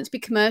also we want it to be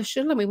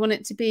commercial, and we want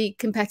it to be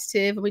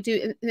competitive, and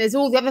and there's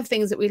all the other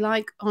things that we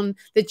like on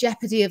the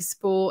jeopardy of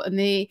sport and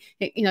the,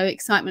 you know,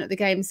 excitement of the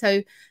game.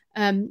 So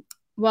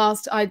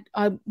whilst I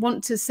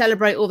want to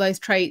celebrate all those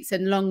traits,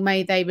 and long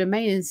may they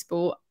remain in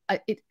sport, I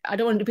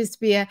don't want it to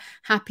be a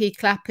happy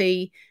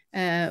clappy,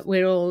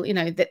 we're all, you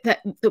know,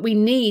 that we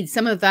need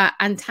some of that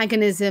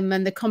antagonism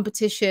and the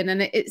competition,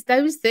 and it's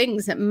those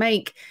things that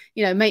make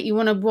you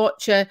want to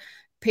watch a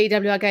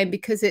PWI game,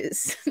 because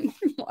it's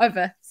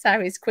whatever,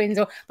 Sarries, Queens,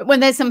 but when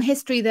there's some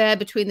history there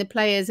between the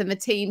players and the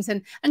teams,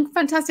 and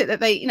fantastic that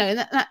they, you know,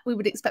 that we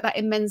would expect that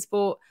in men's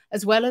sport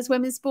as well as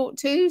women's sport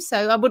too.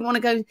 So I wouldn't want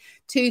to go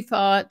too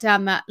far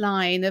down that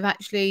line of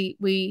actually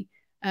we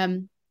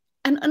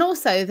and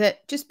also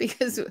that just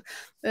because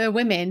they're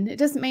women, it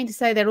doesn't mean to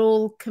say they're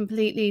all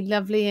completely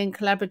lovely and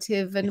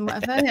collaborative and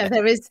whatever. You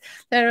know,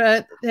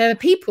 there are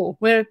people.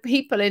 We're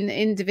people in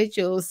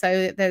individuals.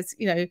 So there's,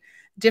 you know,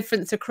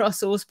 difference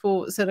across all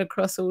sports and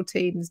across all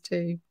teams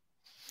too.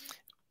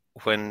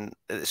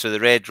 So the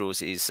Red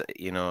Roses,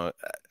 you know,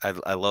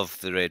 I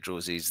love the Red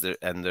Roses,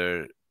 and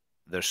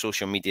their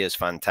social media is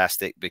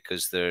fantastic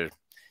because they're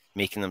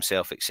making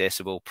themselves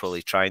accessible,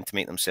 probably trying to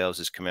make themselves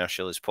as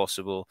commercial as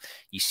possible.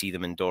 You see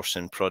them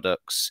endorsing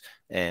products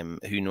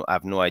who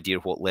have no idea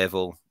what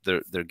level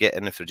they're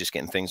getting, if they're just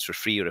getting things for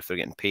free or if they're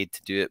getting paid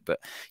to do it, but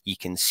you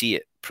can see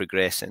it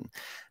progressing.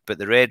 But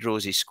the Red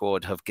Roses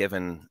squad have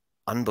given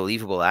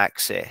unbelievable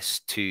access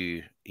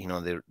to, you know,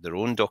 their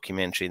own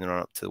documentary in the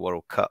run up to the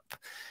World Cup.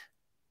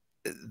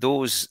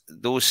 Those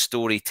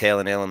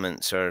storytelling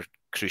elements are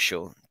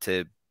crucial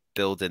to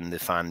building the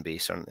fan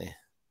base, aren't they?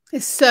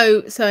 It's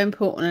so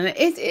important, and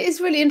it's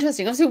really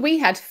interesting. Obviously, we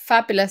had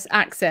fabulous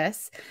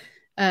access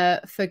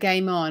for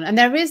Game On, and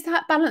there is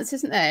that balance,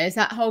 isn't there? Is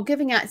that whole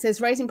giving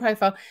access, raising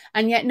profile,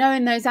 and yet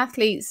knowing those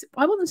athletes,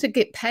 I want them to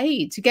get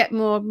paid, to get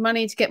more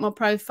money, to get more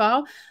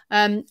profile.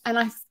 And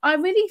I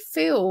really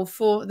feel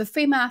for the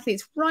female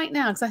athletes right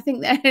now, because I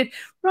think they're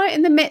right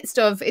in the midst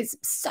of, it's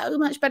so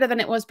much better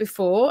than it was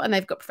before, and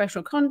they've got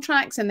professional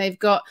contracts and they've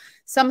got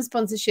some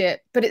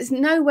sponsorship, but it's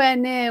nowhere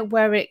near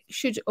where it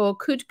should or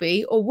could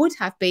be or would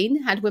have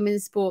been had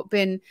women's sport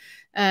been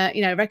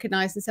you know,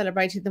 recognised and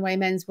celebrated the way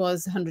men's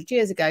was 100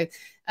 years ago.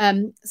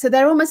 So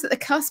they're almost at the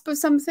cusp of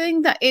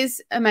something that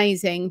is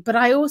amazing. But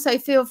I also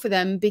feel for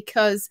them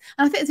because,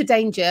 and I think it's a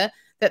danger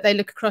that they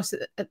look across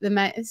at the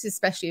men,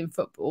 especially in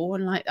football,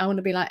 and like, I want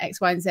to be like X,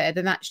 Y, and Z,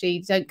 and actually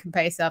don't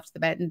compare yourself to the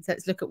men. And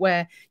let's look at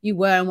where you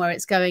were and where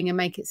it's going and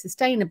make it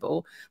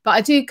sustainable. But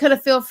I do kind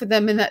of feel for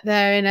them in that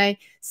they're in a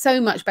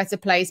so much better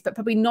place, but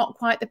probably not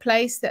quite the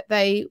place that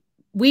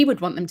we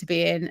would want them to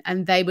be in,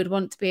 and they would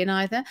want to be in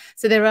either.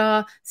 So there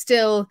are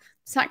still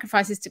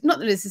sacrifices to, not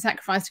that it's a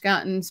sacrifice to go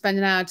out and spend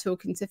an hour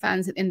talking to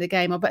fans at the end of the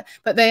game, or but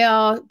they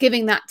are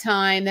giving that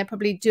time. They're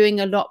probably doing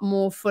a lot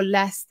more for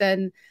less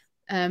than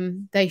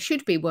they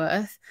should be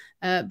worth.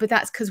 But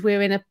that's because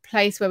we're in a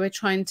place where we're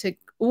trying to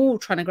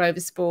grow the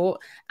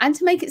sport and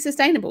to make it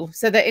sustainable,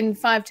 so that in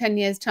 5-10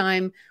 years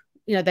time,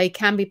 you know, they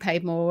can be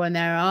paid more, and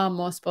there are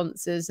more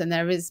sponsors, and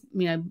there is,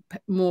 you know,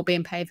 more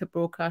being paid for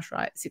broadcast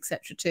rights,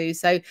 etc. too.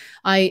 So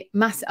I'm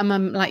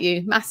like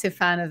you, massive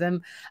fan of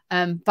them,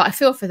 but I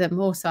feel for them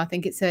also. I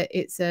think it's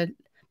a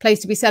place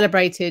to be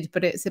celebrated,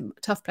 but it's a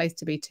tough place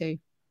to be too.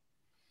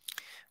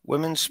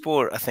 Women's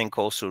sport, I think,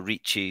 also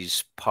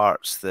reaches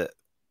parts that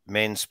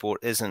men's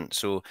sport isn't.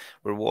 So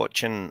we're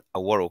watching a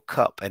World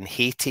Cup and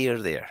Haiti are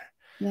there.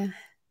 Yeah.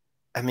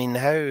 I mean,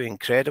 how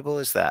incredible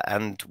is that?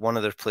 And one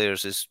of their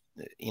players is,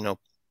 you know,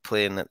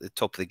 playing at the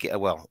top of the game.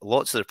 Well,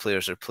 lots of their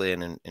players are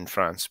playing in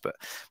France, but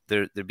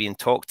they're being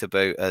talked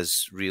about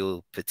as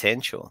real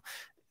potential.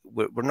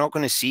 We're not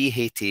going to see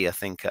Haiti, I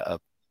think, at a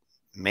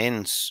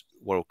men's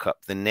World Cup.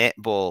 The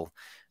netball,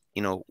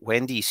 you know,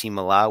 when do you see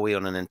Malawi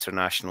on an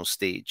international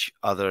stage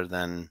other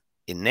than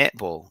in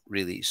netball,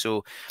 really?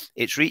 So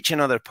it's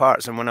reaching other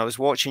parts. And when I was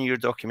watching your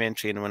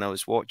documentary and when I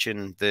was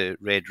watching the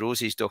Red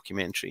Roses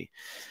documentary,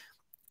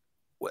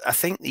 I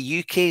think the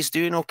UK is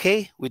doing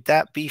okay. Would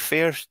that be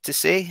fair to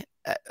say?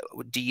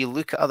 Do you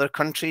look at other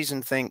countries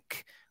and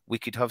think we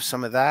could have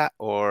some of that,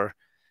 or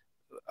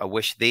I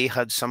wish they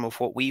had some of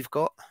what we've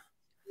got?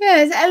 Yeah,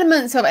 there's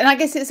elements of it. And I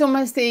guess it's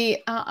almost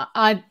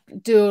I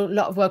do a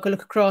lot of work, I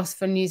look across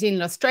for New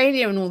Zealand,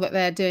 Australia, and all that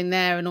they're doing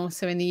there, and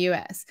also in the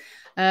US.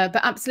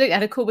 But absolutely, I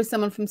had a call with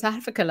someone from South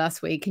Africa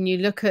last week, and you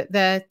look at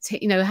their,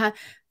 you know,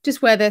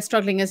 just where they're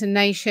struggling as a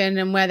nation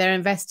and where they're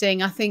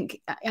investing. I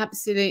think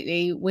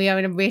absolutely we are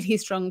in a really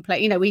strong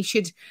place. You know, we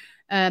should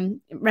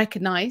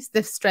recognize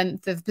the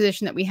strength of the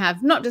position that we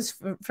have, not just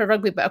for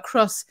rugby, but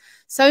across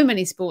so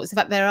many sports. In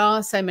fact, there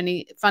are so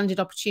many funded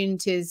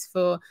opportunities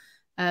for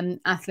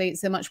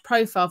athletes, so much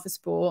profile for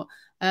sport.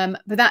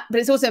 But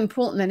it's also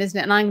important then, isn't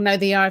it? And I know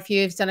the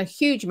RFU has done a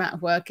huge amount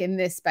of work in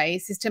this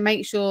space, is to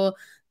make sure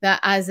that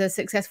as a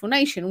successful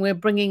nation, we're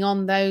bringing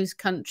on those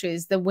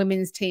countries, the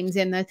women's teams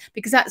in there,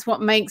 because that's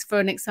what makes for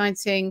an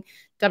exciting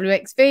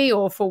WXV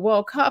or for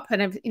World Cup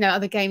and, you know,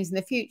 other games in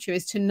the future,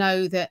 is to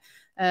know that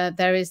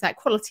there is that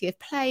quality of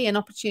play and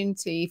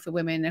opportunity for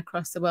women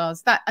across the world.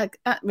 So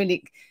that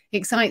really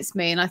excites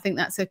me, and I think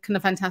that's a kind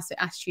of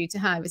fantastic attitude to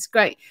have. It's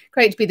great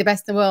to be the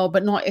best in the world,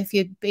 but not if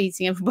you're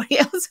beating everybody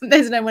else and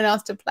there's no one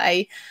else to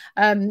play.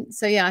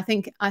 So yeah, I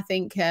think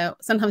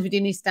sometimes we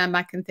do need to stand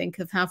back and think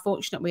of how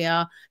fortunate we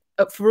are,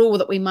 for all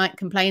that we might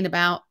complain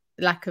about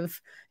lack of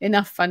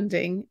enough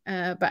funding.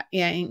 But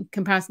yeah, in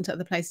comparison to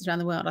other places around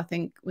the world, I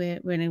think we're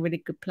in a really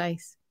good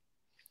place.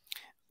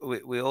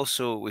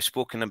 We've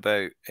spoken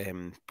about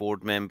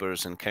board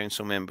members and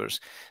council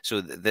members.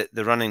 So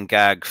the running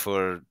gag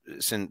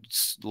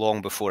since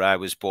long before I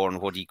was born,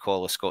 what do you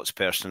call a Scots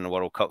person in a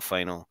World Cup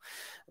final?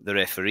 The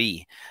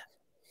referee.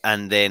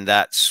 And then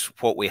that's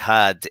what we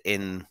had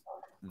in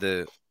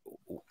the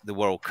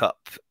World Cup.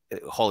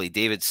 Holly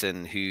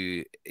Davidson,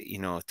 who, you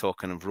know,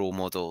 talking of role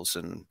models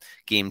and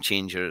game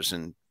changers,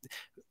 and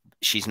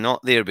she's not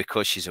there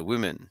because she's a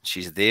woman.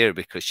 She's there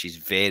because she's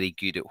very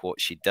good at what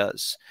she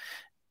does.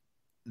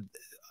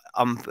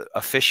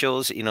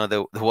 Officials, you know,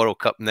 the World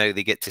Cup now,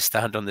 they get to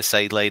stand on the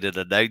sideline and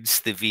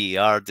announce the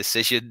VAR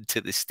decision to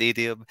the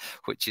stadium,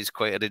 which is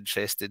quite an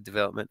interesting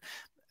development.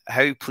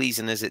 How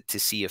pleasing is it to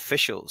see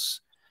officials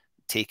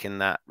taken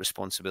that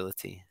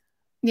responsibility.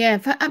 Yeah,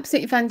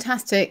 absolutely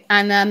fantastic.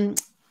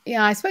 And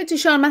yeah, I spoke to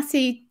Sean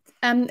Massey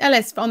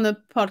Ellis on the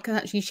podcast.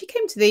 Actually, she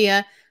came to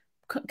the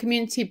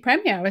community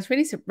premiere. It was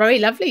really very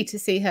lovely to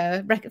see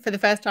her for the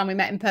first time we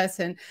met in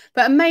person.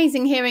 But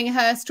amazing hearing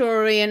her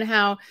story and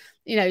how,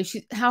 you know,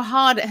 how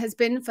hard it has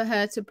been for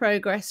her to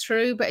progress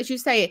through. But as you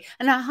say,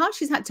 and how hard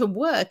she's had to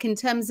work in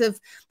terms of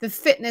the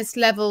fitness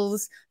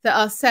levels that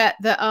are set,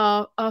 that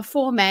are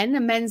for men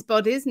and men's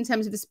bodies, in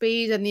terms of the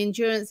speed and the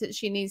endurance that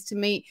she needs to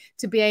meet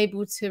to be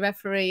able to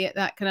referee at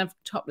that kind of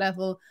top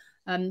level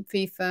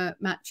FIFA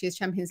matches,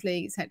 Champions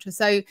League, etc.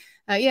 So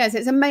yes,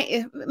 it's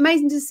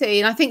amazing to see.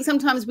 And I think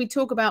sometimes we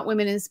talk about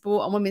women in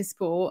sport and women's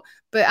sport,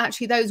 but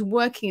actually those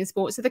working in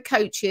sports are the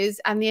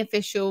coaches and the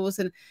officials.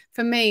 And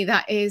for me,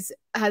 that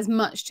has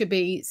much to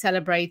be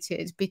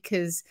celebrated,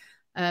 because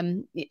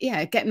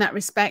yeah, getting that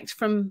respect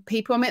from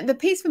people. I mean, the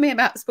piece for me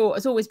about sport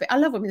has always been, I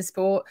love women's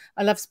sport,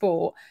 I love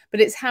sport, but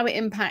it's how it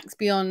impacts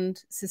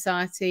beyond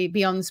society,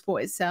 beyond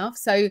sport itself.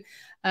 So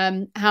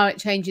how it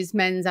changes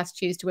men's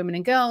attitudes to women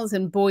and girls,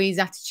 and boys'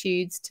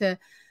 attitudes to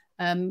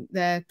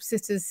their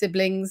sisters,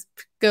 siblings,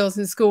 girls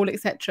in school,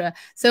 etc.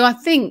 So I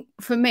think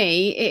for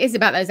me, it is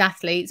about those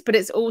athletes, but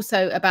it's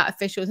also about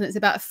officials, and it's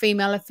about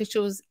female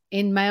officials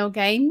in male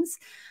games.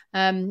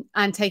 And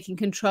taking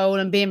control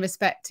and being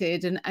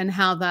respected, and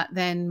how that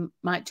then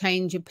might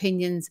change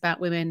opinions about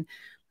women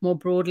more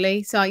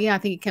broadly. So yeah, I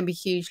think it can be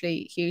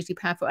hugely, hugely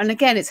powerful. And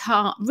again, it's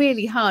hard,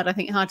 really hard. I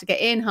think hard to get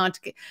in, hard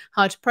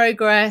to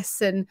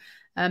progress, and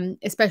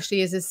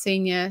especially as a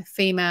senior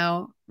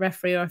female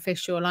referee or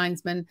official or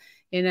linesman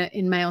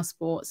in male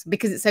sports,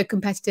 because it's so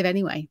competitive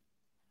anyway.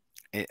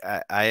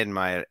 I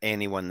admire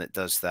anyone that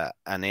does that,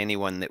 and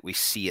anyone that we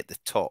see at the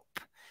top.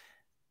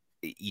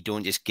 You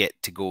don't just get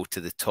to go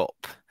to the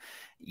top.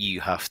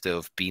 You have to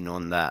have been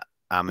on that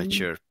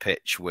amateur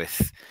pitch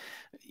with,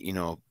 you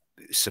know,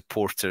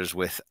 supporters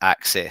with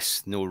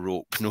access, no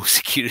rope, no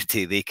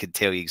security. They can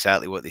tell you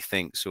exactly what they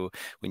think. So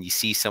when you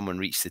see someone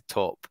reach the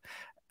top,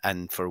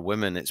 and for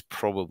women, it's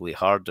probably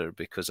harder,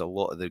 because a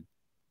lot of the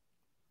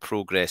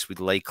progress would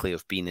likely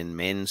have been in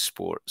men's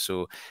sport.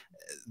 So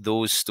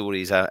those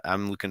stories,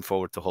 I'm looking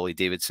forward to Holly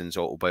Davidson's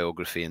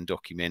autobiography and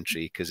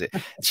documentary, because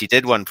she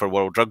did one for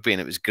World Rugby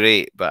and it was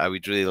great, but I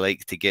would really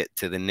like to get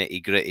to the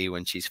nitty gritty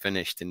when she's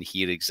finished and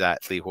hear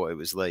exactly what it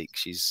was like.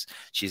 She's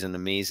an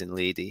amazing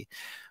lady.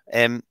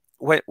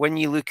 When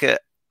you look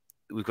at,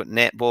 we've got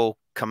netball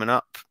coming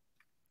up,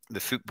 the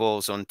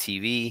football's on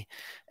TV,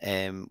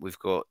 we've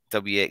got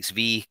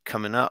WXV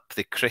coming up,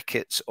 the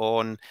cricket's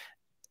on.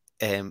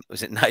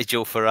 Was it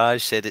Nigel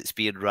Farage said it's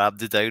being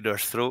rammed down our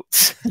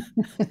throats?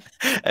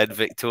 And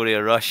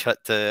Victoria Rush had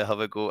to have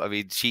a go. I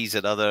mean, she's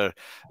another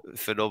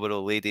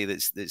phenomenal lady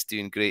that's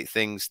doing great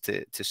things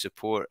to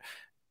support.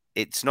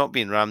 It's not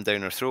being rammed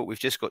down our throat. We've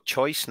just got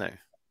choice now.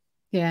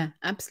 Yeah,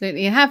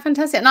 absolutely. How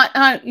fantastic. And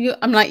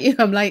I'm like you.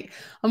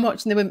 I'm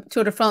watching the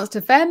Tour de France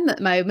to Femme at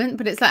the moment,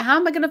 but it's like, how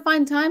am I going to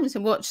find time to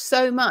watch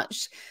so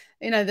much?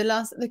 You know,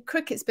 the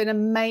cricket's been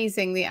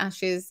amazing, the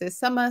Ashes this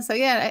summer. So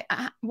yeah,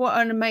 what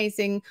an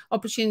amazing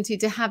opportunity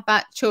to have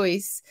that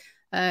choice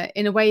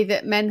in a way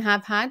that men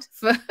have had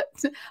for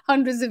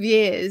hundreds of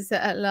years.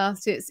 At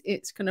last,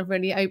 it's kind of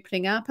really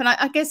opening up. And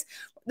I guess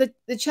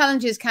the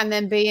challenges can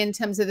then be in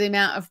terms of the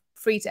amount of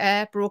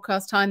free-to-air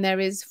broadcast time there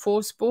is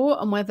for sport,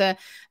 and whether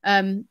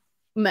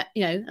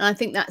you know, and I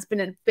think that's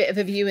been a bit of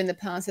a view in the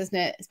past, hasn't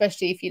it?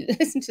 Especially if you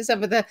listen to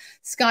some of the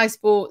Sky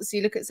Sports,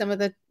 you look at some of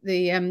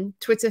the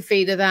Twitter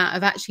feed of that,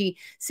 of actually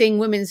seeing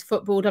women's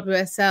football,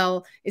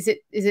 WSL. Is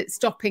it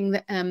stopping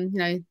the you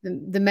know,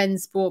 the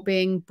men's sport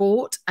being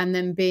bought and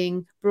then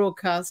being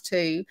broadcast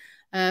too?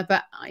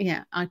 But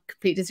yeah, I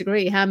completely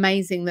disagree. How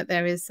amazing that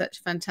there is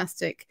such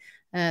fantastic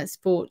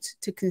sport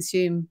to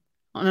consume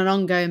on an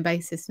ongoing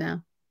basis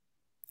now.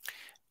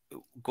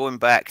 Going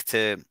back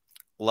to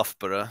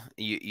Loughborough,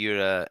 you're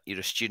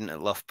a student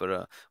at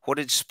Loughborough. What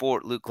did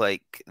sport look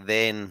like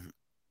then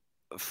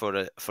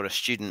for a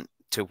student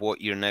to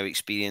what you're now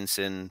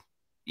experiencing?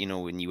 You know,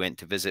 when you went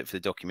to visit for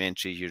the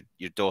documentary,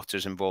 your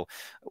daughter's involved.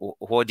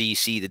 What do you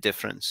see the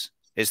difference?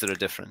 Is there a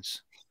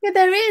difference? Yeah,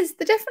 there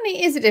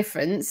definitely is a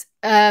difference.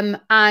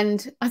 And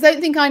I don't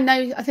think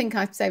I think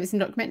I say this in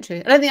the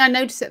documentary. I don't think I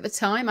noticed it at the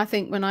time. I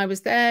think when I was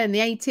there in the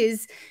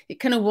 80s, it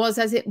kind of was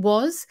as it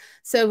was.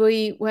 So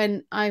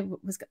when I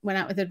went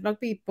out with a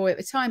rugby boy at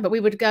the time, but we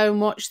would go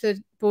and watch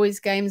the boys'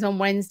 games on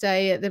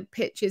Wednesday at the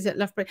pitches at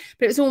Loughborough.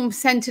 But it was all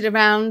centered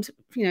around,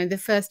 you know, the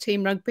first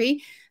team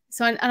rugby.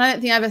 So I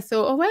don't think I ever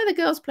thought, oh, where are the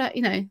girls play?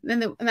 You know,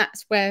 and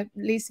that's where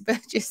Lisa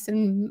Burgess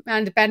and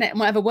Amanda Bennett and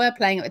whatever were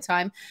playing at the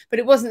time. But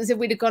it wasn't as if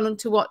we'd have gone on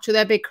to watch, or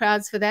there big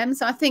crowds for them.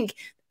 So I think,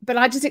 but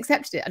I just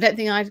accepted it. I don't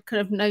think I kind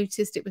of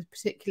noticed it was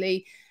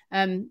particularly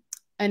an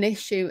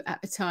issue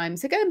at the time.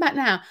 So going back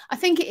now, I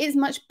think it is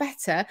much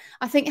better.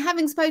 I think,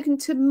 having spoken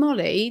to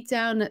Molly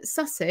down at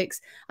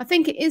Sussex, I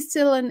think it is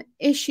still an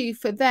issue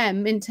for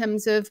them in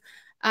terms of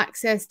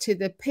access to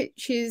the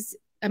pitches.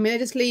 I mean, they're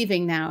just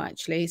leaving now,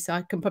 actually, so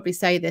I can probably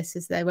say this,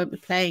 as they won't be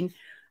playing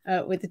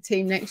with the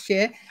team next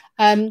year.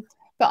 But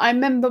but I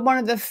remember one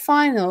of the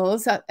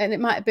finals, and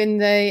it might have been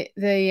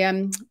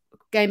the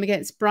game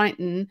against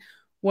Brighton,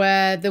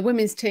 where the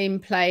women's team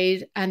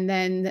played, and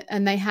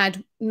they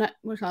had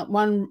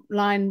one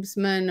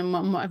linesman and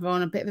one whatever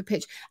on a bit of a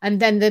pitch, and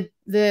then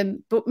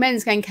the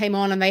men's game came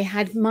on, and they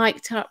had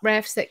mic'd up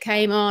refs that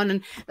came on,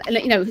 and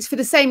you know, it's for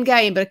the same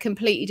game but a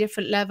completely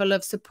different level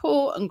of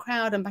support and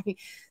crowd and backing.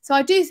 So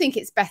I do think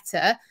it's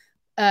better.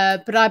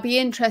 But I'd be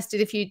interested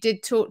if you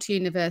did talk to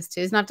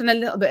universities, and I've done a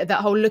little bit of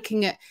that whole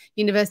looking at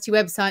university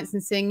websites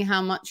and seeing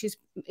how much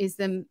is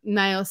the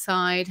male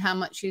side, how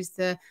much is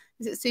it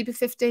Super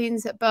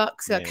 15s at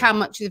Bucks, like how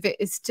much of it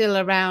is still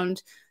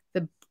around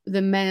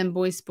the men and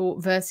boys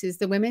sport versus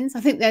the women's.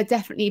 I think they're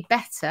definitely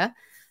better,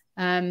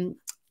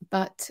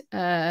 but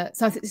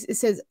so it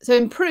says so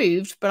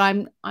improved.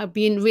 But I'd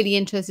be really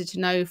interested to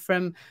know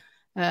from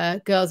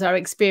girls that are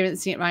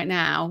experiencing it right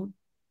now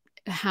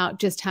how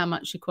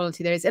much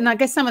equality there is. And I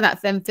guess some of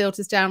that then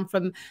filters down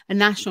from a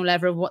national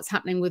level of what's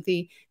happening with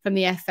from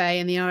the FA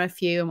and the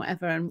RFU and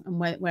whatever, and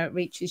where it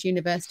reaches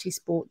university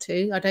sport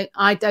too.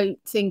 I don't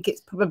think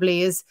it's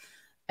probably as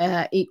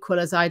equal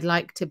as I'd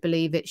like to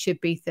believe it should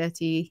be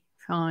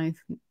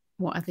 35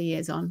 whatever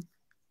years on.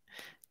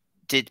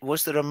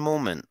 Was there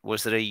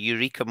a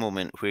eureka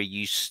moment where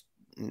you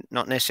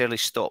not necessarily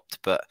stopped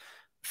but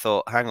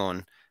thought, hang on,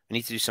 I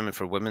need to do something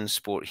for women's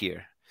sport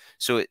here?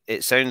 So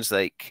it sounds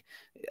like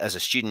as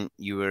a student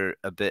you were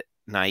a bit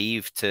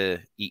naive to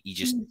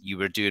you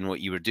were doing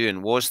what you were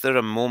doing. Was there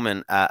a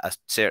moment at a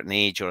certain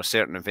age or a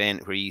certain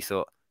event where you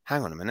thought,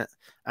 hang on a minute,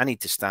 I need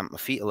to stamp my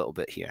feet a little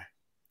bit here?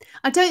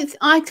 I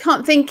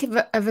can't think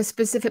of a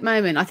specific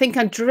moment. I think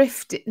I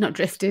not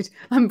drifted.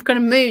 I'm kind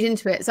of moved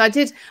into it. So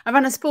I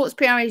ran a sports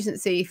PR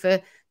agency for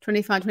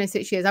 25,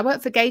 26 years. I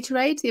worked for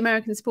Gatorade, the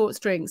American sports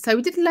drink. So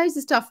we did loads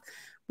of stuff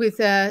with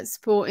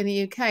sport in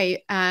the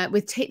UK,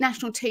 with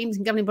national teams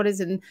and governing bodies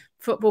and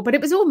football, but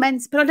it was all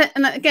men's. But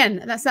and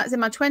again, that's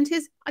in my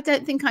 20s. I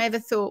don't think I ever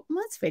thought, well,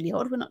 that's really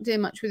odd, we're not doing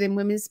much within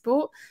women's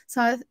sport.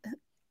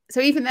 So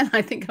even then,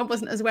 I think I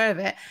wasn't as aware of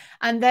it.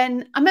 And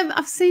then I remember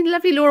I've seen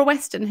lovely Laura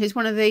Weston, who's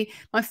one of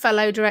my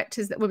fellow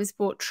directors at Women's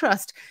Sport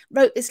Trust,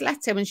 wrote this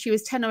letter when she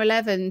was 10 or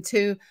 11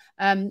 to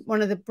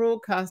one of the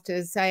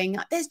broadcasters saying,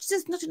 there's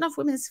just not enough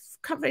women's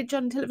coverage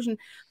on television.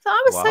 So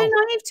I was so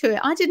naive to it.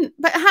 I didn't,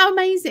 but how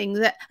amazing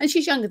that, and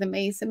she's younger than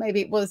me, so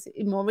maybe it was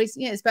in more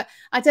recent years, but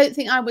I don't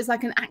think I was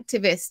like an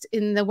activist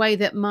in the way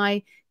that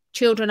my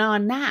children are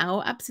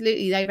now.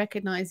 Absolutely, they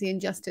recognize the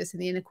injustice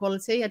and the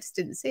inequality. I just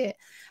didn't see it.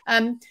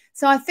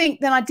 So I think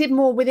then I did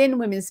more within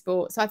women's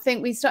sports. So I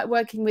think we started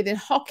working within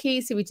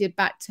hockey, so we did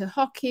back to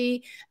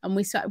hockey, and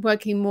we started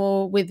working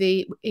more with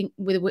the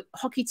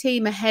hockey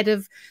team ahead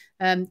of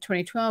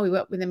 2012. We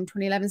worked with them in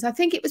 2011. So I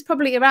think it was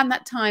probably around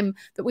that time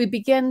that we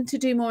began to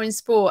do more in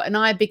sport, and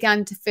I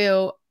began to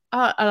feel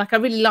like I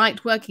really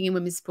liked working in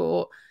women's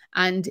sport,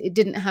 and it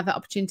didn't have that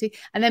opportunity.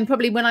 And then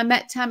probably when I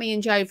met Tammy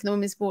and Joe from the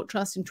Women's Sport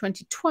Trust in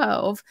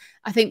 2012,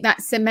 I think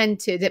that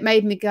cemented, it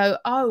made me go,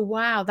 oh,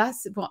 wow,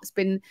 that's what's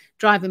been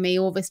driving me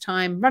all this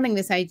time, running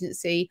this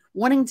agency,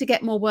 wanting to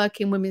get more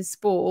work in women's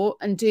sport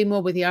and do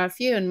more with the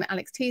RFU and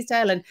Alex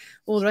Teasdale and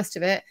all the rest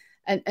of it,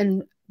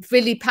 and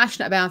really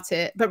passionate about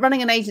it, but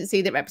running an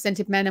agency that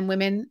represented men and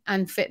women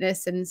and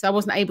fitness. And so I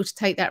wasn't able to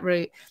take that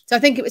route. So I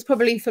think it was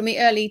probably from the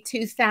early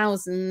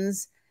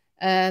 2000s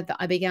that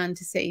I began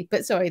to see.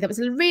 But sorry, that was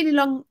a really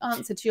long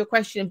answer to your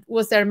question.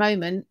 Was there a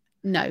moment?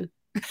 No.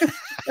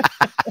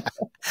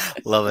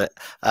 Love it.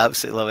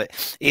 Absolutely love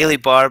it.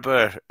 Ailey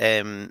Barber,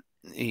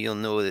 you'll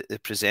know that the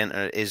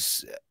presenter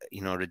is,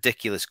 a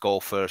ridiculous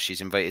golfer.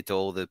 She's invited to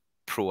all the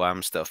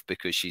pro-am stuff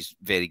because she's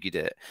very good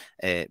at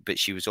it. But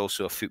she was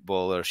also a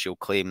footballer. She'll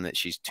claim that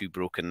she's too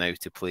broken now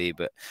to play,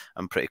 but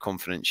I'm pretty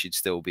confident she'd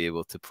still be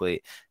able to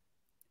play.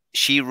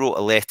 She wrote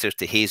a letter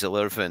to Hazel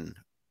Irvine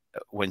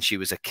when she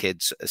was a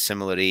kid, a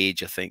similar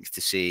age, I think,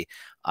 to say,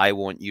 I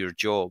want your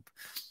job.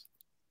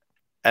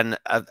 And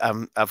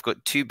I've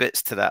got two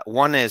bits to that.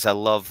 One is I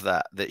love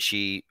that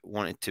she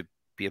wanted to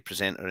be a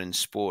presenter in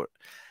sport.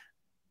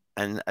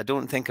 And I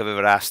don't think I've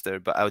ever asked her,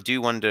 but I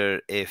do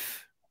wonder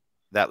if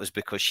that was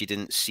because she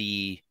didn't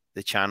see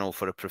the channel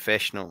for a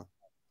professional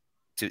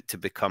to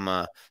become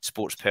a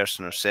sports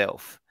person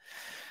herself.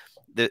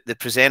 The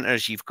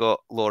presenters, you've got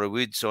Laura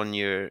Woods on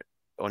your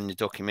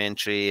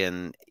documentary,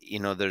 and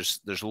there's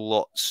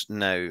lots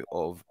now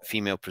of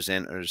female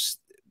presenters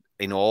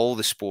in all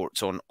the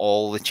sports on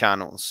all the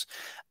channels,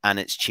 and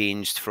it's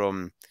changed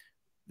from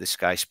the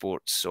Sky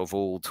Sports of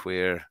old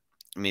where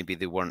maybe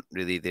they weren't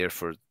really there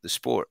for the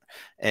sport.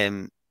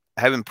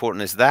 How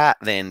important is that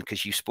then?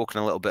 Because you've spoken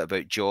a little bit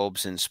about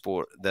jobs in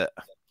sport, that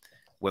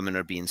women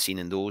are being seen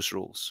in those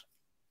roles.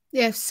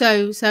 Yeah,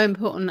 so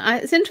important.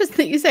 It's interesting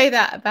that you say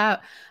that about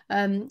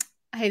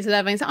Hazel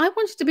Irvine. So I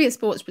wanted to be a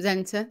sports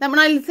presenter. Then when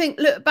I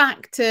look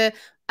back to,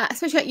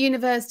 especially at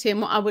university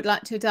and what I would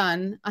like to have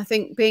done, I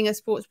think being a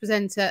sports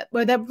presenter,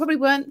 well, there probably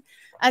weren't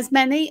as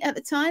many at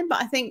the time,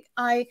 but I think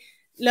I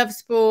love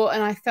sport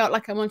and I felt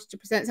like I wanted to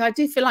present. So I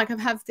do feel like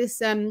I have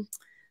this,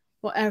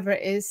 whatever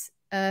it is,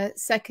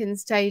 second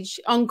stage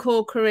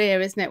encore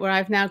career, isn't it? Where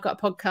I've now got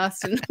a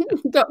podcast and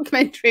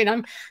documentary, and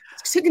I'm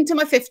sticking to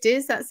my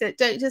 50s. That's it.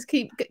 Don't just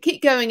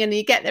keep going, and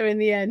you get there in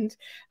the end.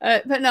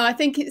 But no, I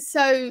think it's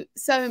so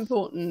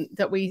important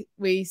that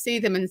we see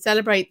them and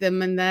celebrate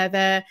them, and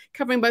they're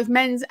covering both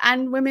men's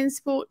and women's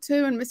sport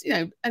too, and you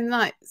know, and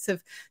likes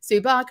of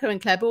Sue Barker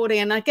and Claire Bording,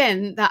 and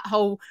again that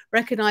whole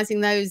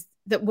recognising those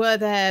that were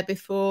there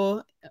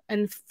before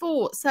and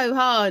fought so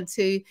hard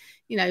to,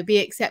 you know, be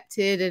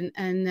accepted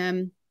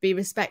and be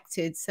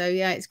respected. So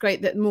yeah, it's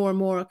great that more and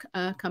more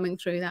are coming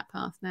through that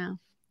path now.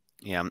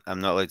 Yeah,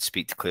 I'm not allowed to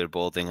speak to Claire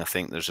Balding. I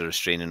think there's a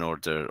restraining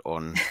order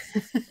on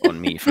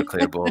me for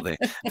Claire Balding.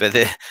 But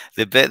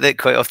the bit that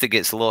quite often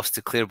gets lost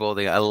to Claire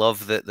Balding, I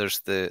love that there's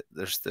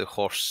the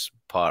horse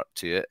part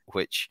to it,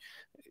 which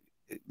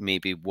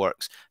maybe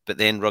works. But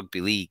then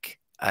rugby league,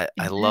 I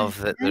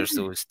love that there's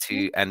those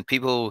two, and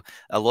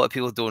a lot of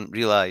people don't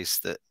realise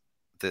that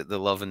the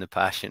love and the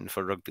passion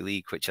for rugby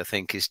league, which I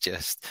think is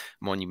just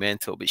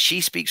monumental. But she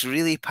speaks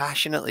really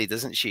passionately,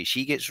 doesn't she?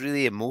 She gets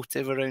really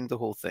emotive around the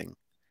whole thing.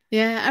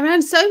 Yeah,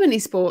 around so many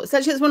sports.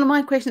 That's just one of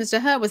my questions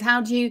to her was,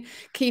 how do you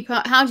keep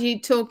up? How do you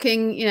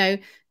talking, you know,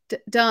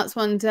 darts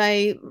one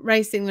day,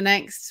 racing the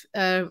next,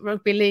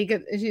 rugby league,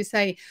 as you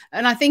say?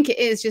 And I think it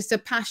is just a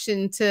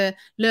passion to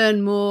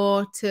learn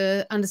more,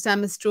 to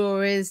understand the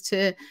stories,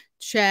 to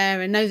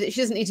share, and know that she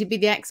doesn't need to be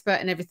the expert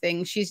in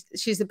everything. She's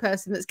the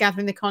person that's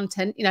gathering the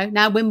content, you know,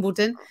 now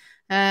Wimbledon,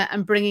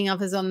 and bringing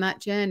others on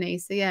that journey.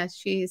 So yeah,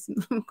 she's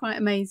quite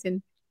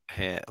amazing.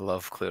 Yeah, I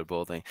love Claire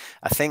Balding.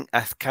 I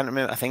can't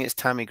remember. I think it's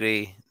Tammy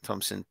Gray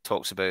Thompson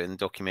talks about in the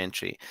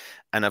documentary,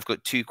 and I've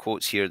got two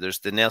quotes here. There's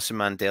the Nelson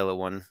Mandela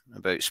one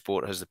about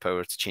sport has the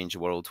power to change the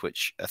world,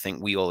 which I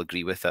think we all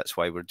agree with. That's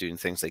why we're doing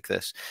things like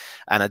this.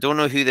 And I don't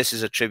know who this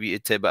is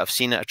attributed to, but I've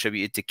seen it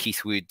attributed to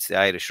Keith Wood, the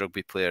Irish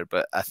rugby player.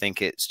 But I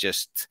think it's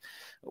just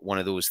one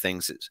of those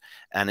things.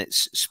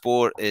 It's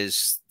sport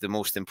is the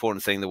most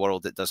important thing in the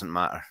world. It doesn't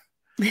matter.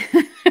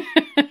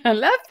 I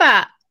love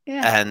that.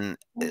 Yeah.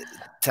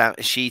 And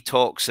she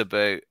talks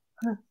about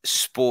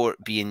sport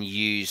being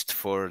used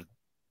for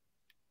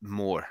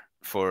more,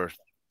 for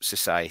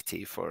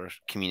society, for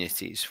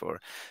communities.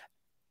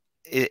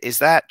 Is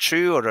that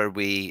true, or are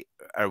we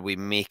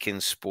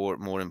making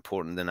sport more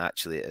important than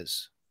actually it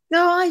is?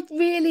 No, I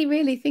really,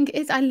 really think it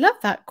is. I love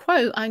that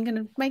quote. I'm going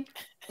to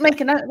make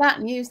a note of that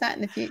and use that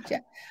in the future.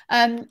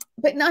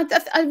 But no,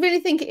 I really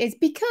think it is,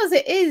 because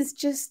it is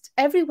just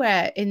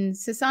everywhere in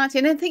society.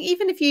 And I think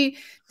even if you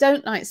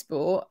don't like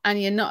sport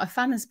and you're not a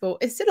fan of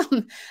sport, it's still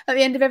on at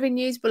the end of every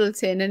news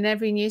bulletin and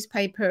every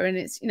newspaper. And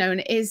it's, you know,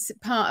 and it is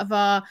part of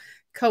our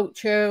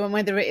culture, and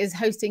whether it is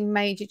hosting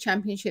major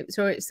championships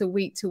or it's the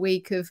week to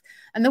week of,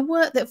 and the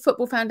work that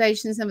football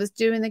foundations and others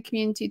do in the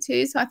community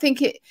too. So I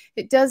think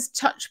it does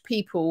touch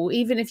people,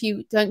 even if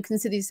you don't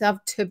consider yourself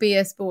to be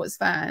a sports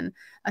fan.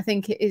 I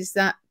think it is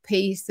that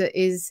piece that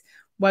is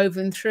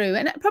woven through,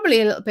 and probably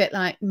a little bit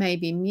like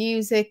maybe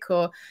music,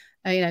 or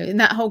you know, in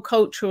that whole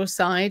cultural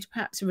side,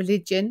 perhaps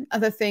religion,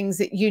 other things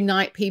that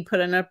unite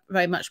people and are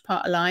very much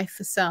part of life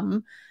for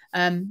some.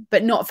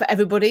 But not for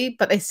everybody,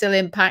 but they still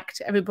impact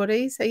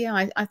everybody. So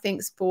yeah, I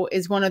think sport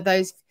is one of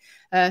those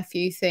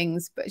few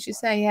things. But as you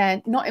say, yeah,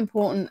 not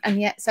important and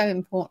yet so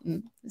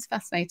important. It's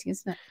fascinating,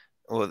 isn't it?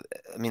 Well,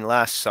 I mean,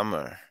 last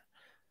summer,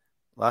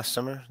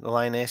 the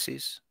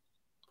Lionesses.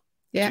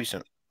 Yeah.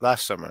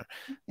 Last summer,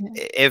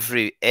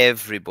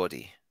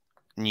 everybody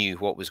knew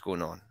what was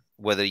going on,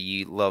 whether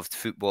you loved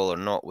football or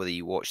not, whether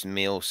you watched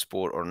male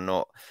sport or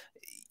not.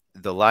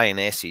 The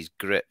Lionesses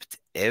gripped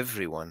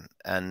everyone,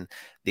 and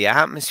the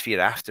atmosphere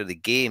after the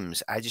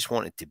games, I just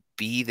wanted to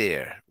be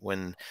there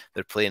when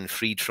they're playing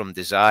Freed from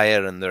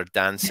Desire and they're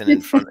dancing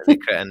in front of the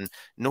crowd, and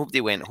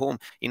nobody went home.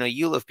 You know,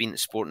 you'll have been at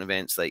sporting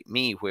events like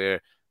me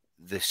where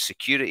the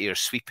security are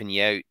sweeping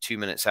you out 2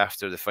 minutes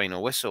after the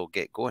final whistle,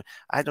 get going.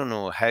 I don't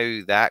know how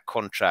that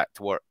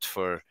contract worked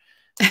for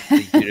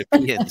the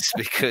Europeans,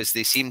 because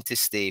they seem to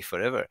stay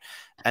forever.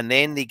 And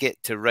then they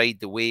get to ride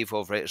the wave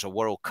of, right, there's a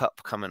World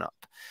Cup coming up.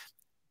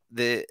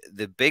 The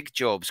big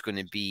job's going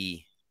to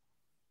be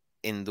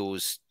in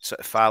those sort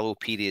of fallow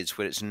periods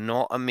where it's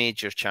not a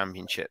major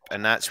championship,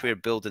 and that's where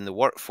building the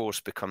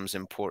workforce becomes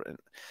important.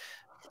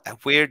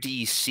 Where do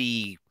you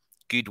see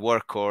good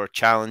work or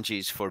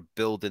challenges for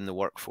building the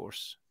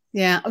workforce?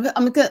 Yeah,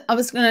 I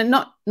was going to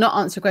not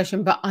answer a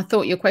question, but I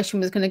thought your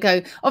question was going to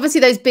go. Obviously,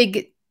 those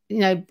big, you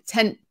know,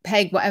 tent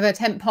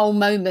pole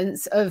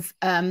moments of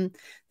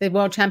the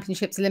World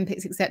Championships,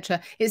 Olympics, etc.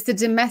 It's the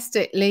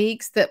domestic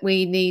leagues that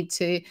we need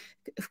to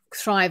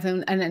thrive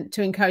and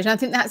to encourage. And I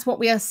think that's what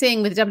we are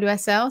seeing with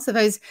WSL. So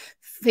those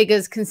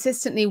figures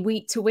consistently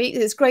week to week.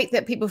 It's great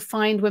that people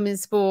find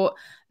women's sport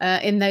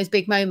in those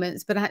big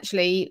moments, but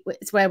actually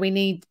it's where we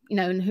need, you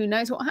know, and who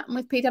knows what will happen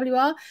with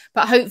PWR,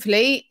 but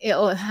hopefully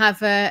it'll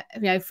have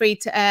you know, free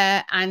to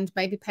air and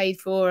maybe paid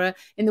for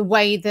in the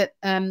way that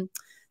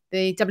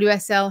the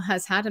WSL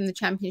has had, and the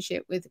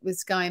championship with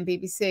Sky and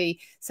BBC.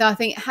 So I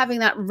think having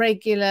that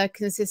regular,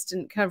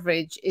 consistent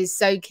coverage is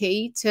so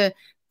key to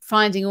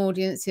finding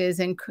audiences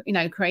and, you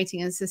know,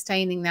 creating and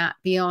sustaining that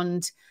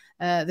beyond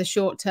the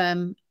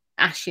short-term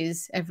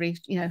ashes every,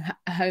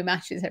 home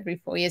ashes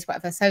every 4 years,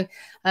 whatever. So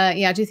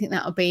yeah, I do think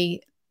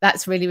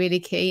that's really, really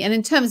key. And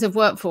in terms of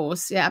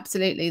workforce, yeah,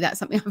 absolutely. That's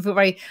something I feel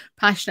very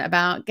passionate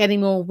about,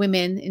 getting more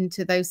women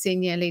into those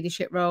senior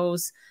leadership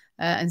roles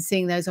and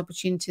seeing those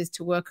opportunities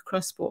to work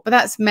across sport. But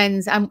that's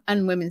men's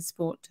and women's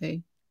sport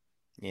too.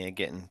 Yeah,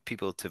 getting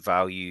people to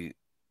value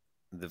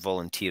the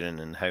volunteering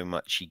and how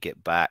much you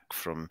get back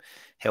from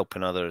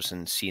helping others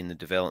and seeing the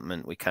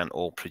development. We can't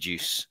all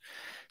produce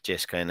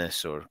Jessica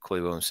Anstiss or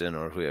Chloe Williamson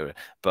or whoever,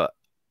 but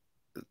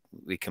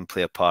we can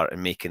play a part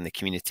in making the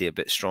community a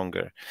bit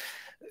stronger.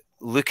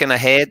 Looking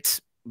ahead,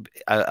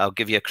 I'll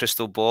give you a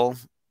crystal ball.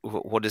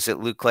 What does it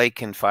look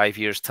like in 5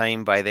 years'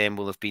 time? By then,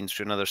 we'll have been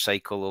through another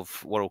cycle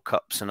of World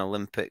Cups and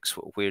Olympics.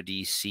 Where do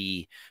you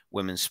see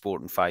women's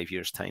sport in 5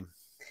 years' time?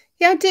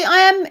 Yeah, I do. I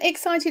am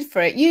excited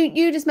for it.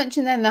 You just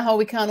mentioned then the whole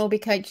we can't all be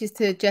coaches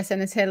to Jess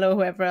Ennis-Hill or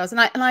whoever else,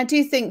 and I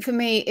do think for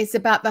me it's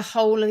about the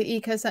whole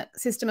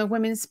ecosystem of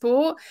women's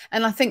sport,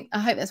 and I hope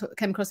that's what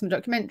came across in the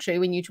documentary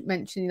when you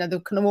mentioned the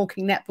kind of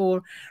walking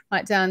netball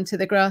right down to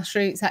the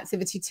grassroots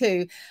activity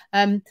too.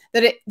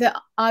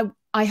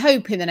 I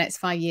hope in the next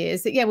 5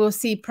 years that, yeah, we'll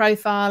see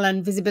profile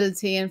and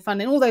visibility and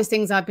funding, all those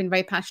things I've been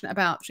very passionate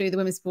about through the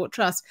Women's Sport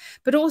Trust,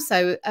 but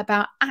also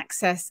about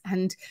access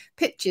and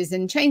pitches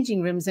and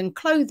changing rooms and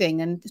clothing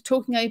and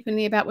talking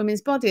openly about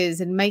women's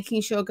bodies and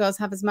making sure girls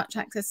have as much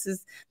access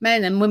as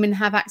men and women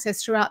have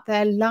access throughout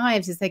their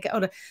lives as they get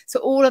older. So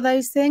all of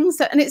those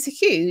things, and it's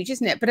huge,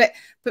 isn't it?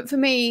 But for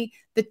me,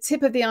 the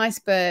tip of the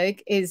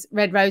iceberg is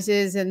Red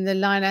Roses and the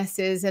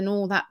Lionesses and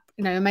all that,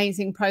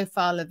 amazing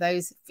profile of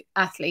those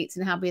athletes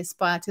and how we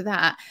aspire to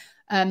that.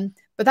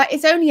 But that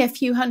is only a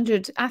few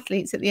hundred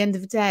athletes at the end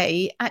of the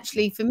day.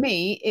 Actually, for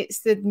me,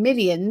 it's the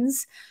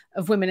millions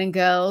of women and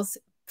girls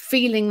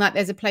feeling like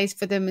there's a place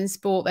for them in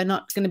sport. They're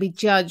not going to be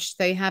judged.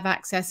 They have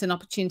access and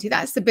opportunity.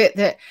 That's the bit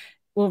that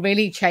will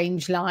really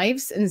change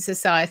lives and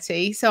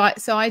society. So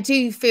I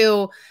do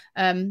feel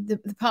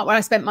the part where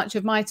I spent much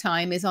of my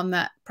time is on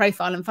that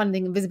profile and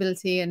funding and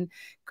visibility and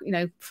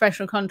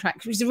professional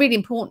contracts, which is really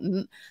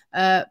important.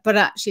 But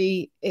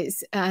actually,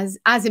 it's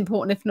as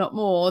important, if not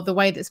more, the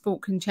way that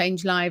sport can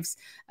change lives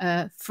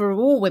for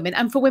all women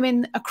and for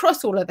women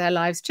across all of their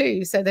lives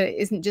too. So that it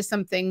isn't just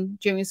something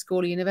during school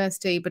or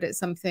university, but it's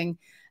something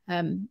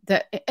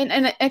that,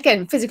 and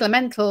again, physical and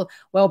mental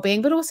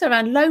well-being, but also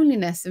around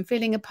loneliness and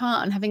feeling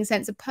apart and having a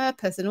sense of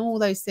purpose and all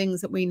those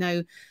things that we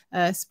know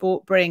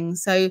sport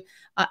brings. So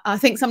I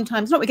think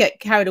sometimes we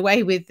get carried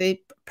away with the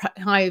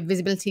high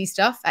visibility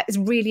stuff. That is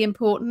really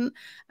important,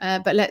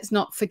 but let's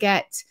not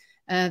forget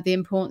the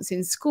importance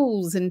in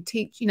schools and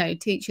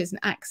teachers and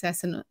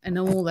access and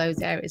all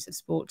those areas of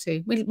sport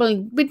too. We'd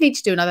need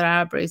to do another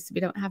hour, Bruce.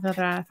 We don't have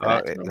another hour for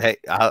that. Hey,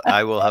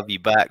 I will have you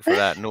back for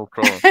that, no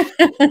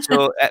problem.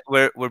 So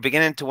we're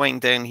beginning to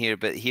wind down here,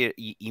 but here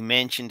you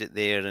mentioned it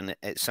there, and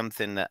it's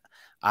something that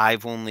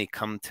I've only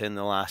come to in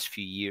the last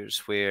few years,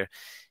 where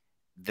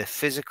the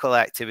physical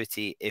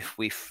activity, if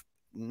we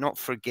not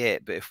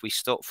forget, but if we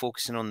stop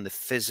focusing on the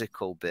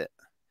physical bit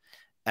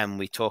and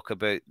we talk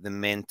about the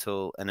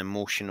mental and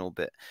emotional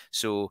bit.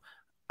 So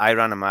I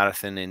ran a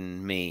marathon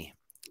in May.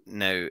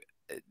 Now,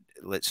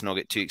 let's not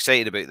get too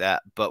excited about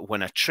that, but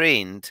when I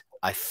trained,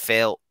 I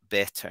felt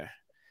better.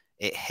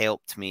 It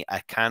helped me. I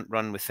can't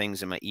run with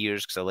things in my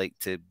ears because I like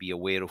to be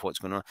aware of what's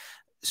going on.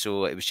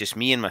 So it was just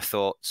me and my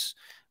thoughts.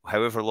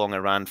 However long I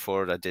ran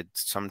for, I did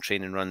some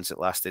training runs that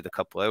lasted a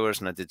couple of hours,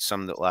 and I did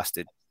some that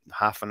lasted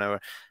half an hour,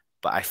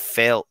 but I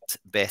felt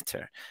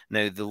better.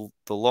 Now, the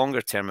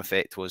longer term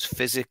effect was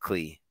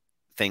physically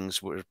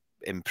things were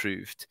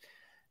improved,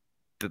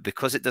 but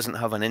because it doesn't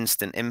have an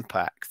instant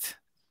impact,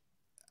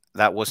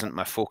 that wasn't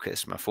my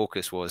focus. My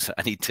focus was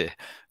I need to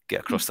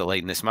get across the line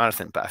in this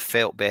marathon, but I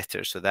felt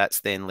better. So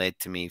that's then led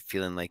to me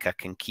feeling like I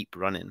can keep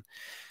running.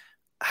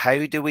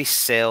 How do we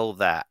sell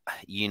that?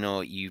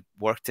 You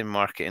worked in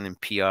marketing and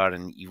PR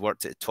and you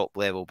worked at the top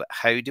level, but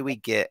how do we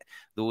get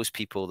those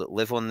people that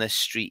live on this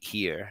street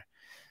here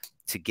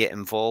to get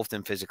involved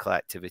in physical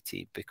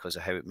activity because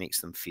of how it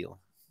makes them feel?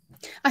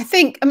 I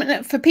think,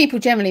 for people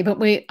generally, but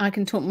I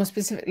can talk more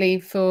specifically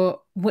for,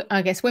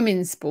 I guess,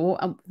 women's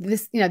sport.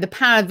 The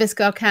power of This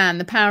Girl Can,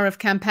 the power of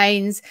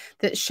campaigns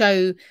that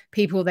show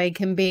people they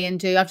can be and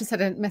do. I've just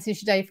had a message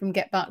today from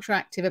Get Berkshire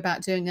Active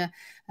about doing a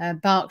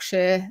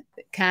Berkshire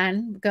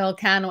Girl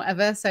Can or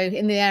whatever. So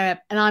in the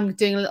area, and I'm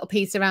doing a little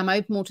piece around my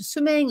open water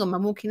swimming or my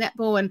walking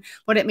netball and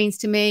what it means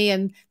to me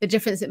and the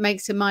difference it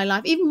makes to my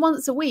life. Even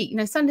once a week,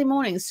 Sunday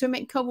mornings,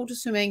 swimming, cold water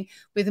swimming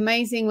with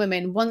amazing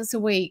women once a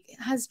week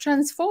has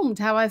transformed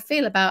how I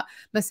feel about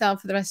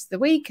myself for the rest of the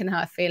week and how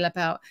I feel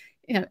about,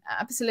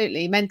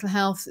 absolutely mental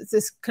health. It's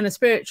this kind of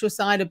spiritual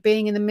side of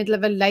being in the middle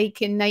of a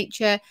lake in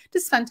nature,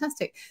 just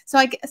fantastic. So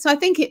I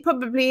think it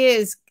probably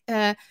is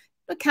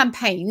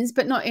campaigns,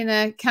 but not in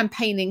a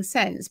campaigning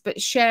sense,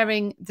 but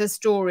sharing the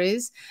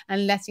stories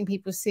and letting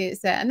people see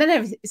it's there. And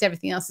then it's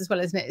everything else as well,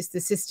 isn't it? It's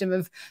the system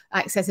of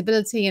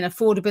accessibility and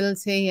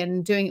affordability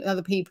and doing it with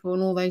other people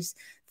and all those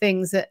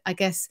things that I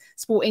guess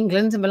Sport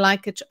England and the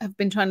like have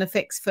been trying to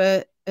fix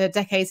for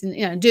decades, and,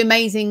 you know, do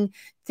amazing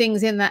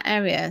things in that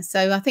area.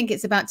 So I think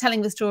it's about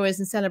telling the stories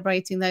and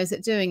celebrating those that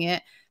are doing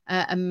it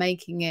and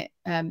making it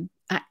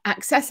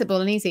accessible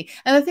and easy.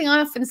 And the thing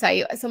I often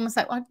say, someone's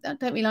like, well, I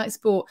don't really like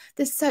sport.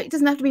 It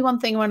doesn't have to be one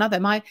thing or another.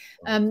 My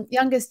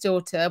youngest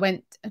daughter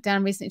went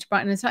down recently to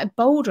Brighton and started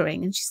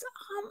bouldering, and she's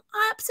like, oh,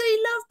 I absolutely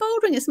love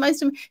bouldering. It's the most,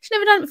 she's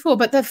never done it before,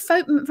 but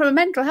from a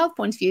mental health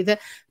point of view, the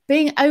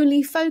being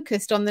only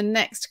focused on the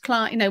next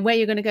client, you know, where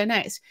you're going to go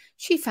next,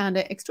 she found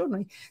it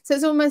extraordinary. So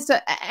it's almost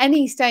at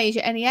any stage,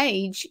 at any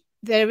age,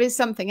 there is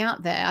something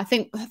out there. I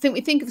think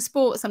we think of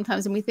sport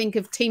sometimes and we think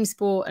of team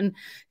sport and,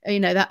 you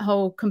know, that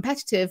whole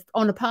competitive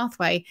on a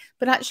pathway,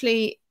 but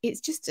actually it's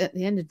just, at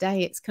the end of the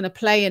day, it's kind of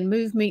play and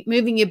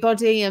moving your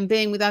body and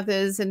being with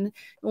others and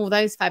all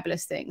those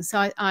fabulous things.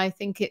 So I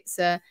think it's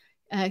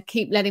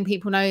keep letting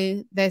people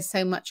know there's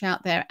so much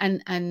out there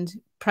and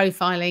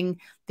profiling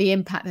the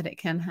impact that it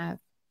can have.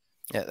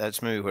 Yeah,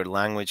 that's maybe where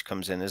language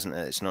comes in, isn't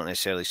it? It's not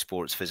necessarily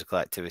sports, physical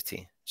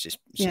activity. It's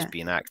just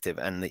being active.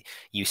 And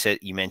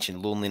you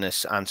mentioned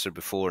loneliness answer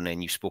before, and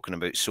then you've spoken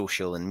about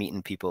social and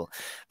meeting people.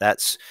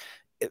 That's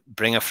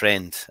bring a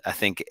friend. I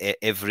think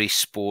every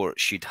sport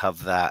should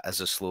have that as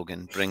a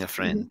slogan. Bring a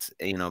friend.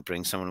 You know,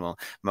 bring someone along.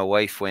 My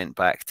wife went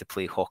back to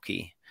play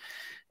hockey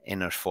in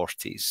her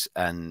 40s,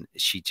 and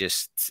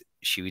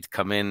she would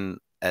come in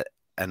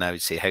and I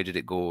would say, how did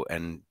it go?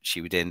 And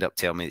she would end up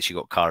telling me that she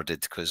got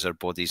carded because her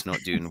body's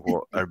not doing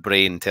what her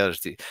brain tells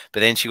her to.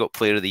 But then she got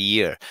Player of the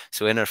Year.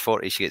 So in her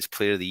 40s, she gets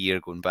Player of the Year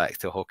going back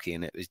to hockey.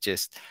 And it was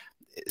just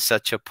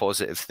such a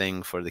positive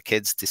thing for the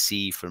kids to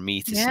see, for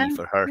me to see,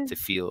 for her to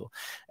feel.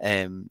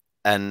 And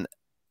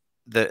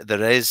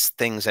there is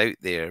things out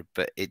there,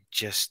 but it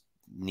just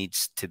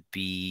needs to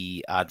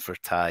be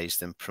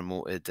advertised and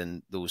promoted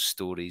and those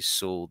stories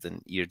sold,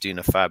 and you're doing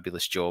a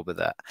fabulous job of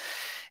that.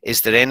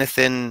 Is there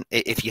anything,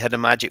 if you had a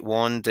magic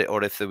wand,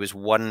 or if there was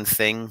one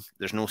thing,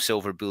 there's no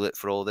silver bullet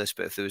for all this,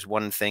 but if there was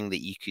one thing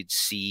that you could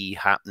see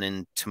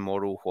happening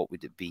tomorrow, what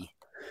would it be?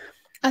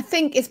 I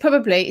think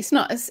it's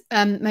not as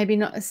maybe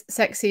not as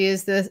sexy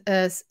as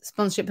the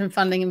sponsorship and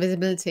funding and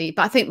visibility,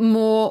 but I think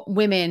more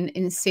women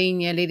in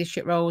senior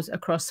leadership roles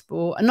across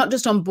sport, and not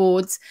just on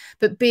boards,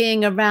 but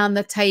being around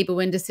the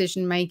table in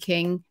decision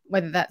making,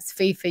 whether that's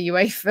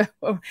FIFA,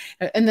 UEFA,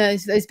 and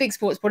those big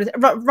sports bodies,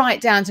 right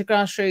down to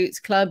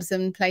grassroots clubs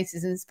and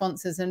places and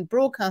sponsors and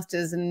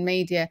broadcasters and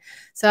media.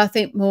 So I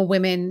think more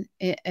women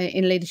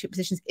in leadership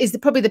positions is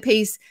probably the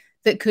piece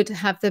that could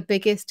have the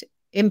biggest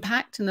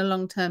impact on a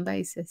long-term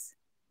basis.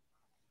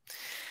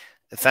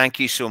 Thank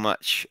you so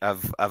much.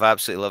 I've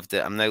absolutely loved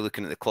it. I'm now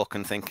looking at the clock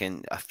and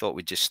thinking, I thought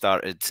we just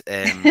started.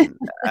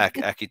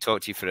 I could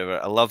talk to you forever.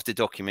 I love the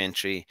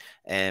documentary.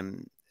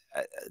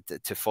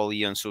 To follow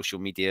you on social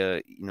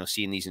media, you know,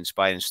 seeing these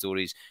inspiring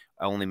stories.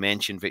 I only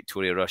mentioned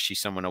Victoria Rush. She's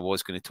someone I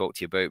was going to talk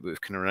to you about, but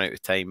we've kind of run out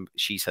of time.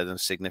 She's had a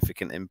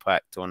significant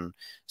impact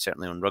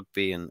certainly on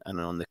rugby and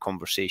on the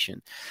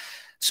conversation.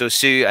 So,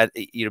 Sue,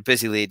 you're a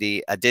busy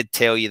lady. I did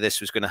tell you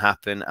this was going to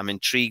happen. I'm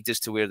intrigued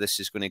as to where this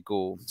is going to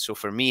go. So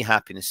for me,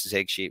 happiness is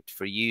egg-shaped.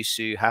 For you,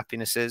 Sue,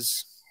 happiness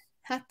is?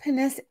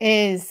 Happiness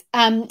is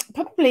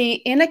probably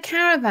in a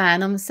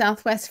caravan on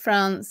southwest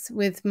France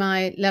with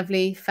my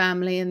lovely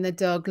family and the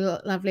dog,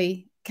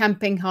 lovely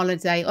camping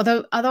holiday.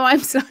 Although I'm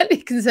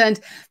slightly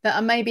concerned that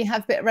I maybe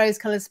have a bit of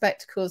rose-coloured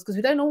spectacles because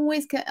we don't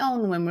always get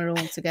on when we're all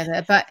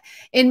together. But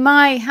in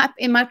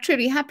my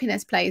truly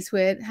happiness place,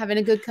 we're having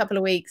a good couple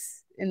of weeks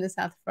in the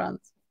south of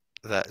France.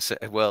 That's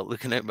well,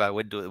 looking out my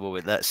window at the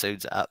moment, that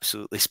sounds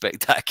absolutely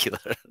spectacular.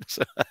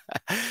 So,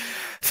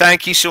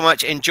 thank you so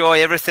much.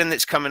 Enjoy everything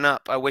that's coming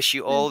up. I wish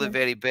you all the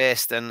very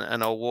best, and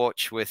I'll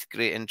watch with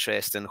great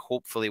interest, and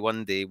hopefully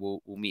one day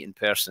we'll meet in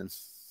person.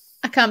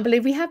 I can't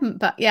believe we haven't,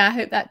 but yeah, I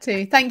hope that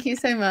too. Thank you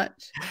so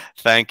much.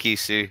 Thank you,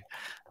 Sue.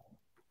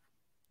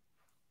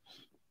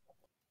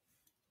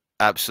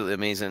 Absolutely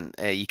amazing.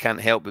 You can't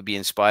help but be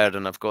inspired,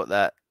 and I've got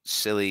that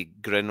silly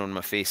grin on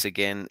my face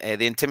again.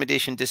 The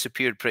intimidation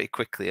disappeared pretty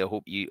quickly. I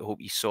hope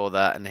you saw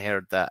that and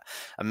heard that.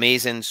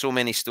 Amazing. So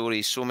many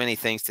stories, so many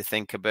things to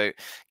think about.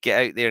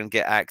 Get out there and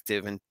get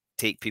active and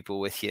take people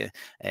with you.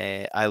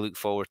 I look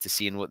forward to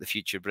seeing what the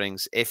future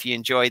brings. If you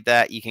enjoyed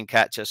that, you can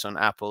catch us on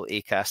Apple,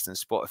 Acast and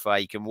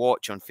Spotify. You can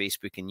watch on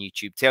Facebook and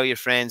YouTube. Tell your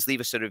friends,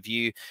 leave us a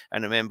review,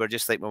 and remember,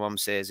 just like my mum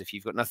says, if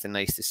you've got nothing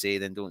nice to say,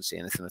 then don't say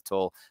anything at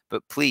all.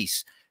 But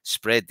please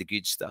spread the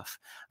good stuff.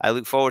 I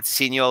look forward to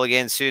seeing you all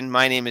again soon.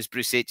 My name is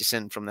Bruce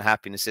Aitchison from the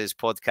Happiness Is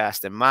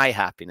podcast, and my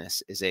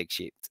happiness is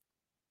egg-shaped.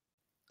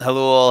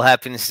 Hello, all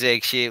Happiness is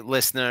Egg-shaped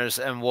listeners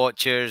and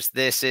watchers.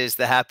 This is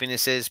the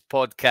Happiness Is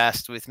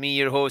podcast with me,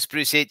 your host,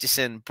 Bruce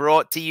Aitchison,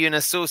 brought to you in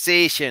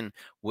association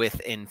with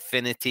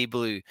Infinity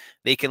Blue.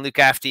 They can look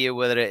after you,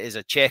 whether it is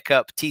a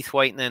checkup, teeth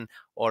whitening,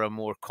 or a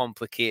more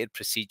complicated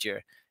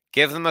procedure.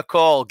 Give them a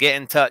call, get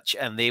in touch,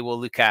 and they will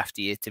look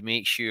after you to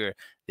make sure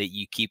that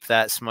you keep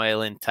that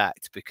smile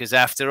intact. Because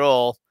after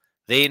all,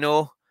 they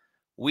know,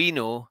 we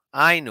know,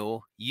 I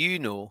know, you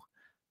know,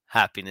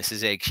 happiness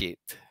is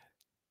egg-shaped.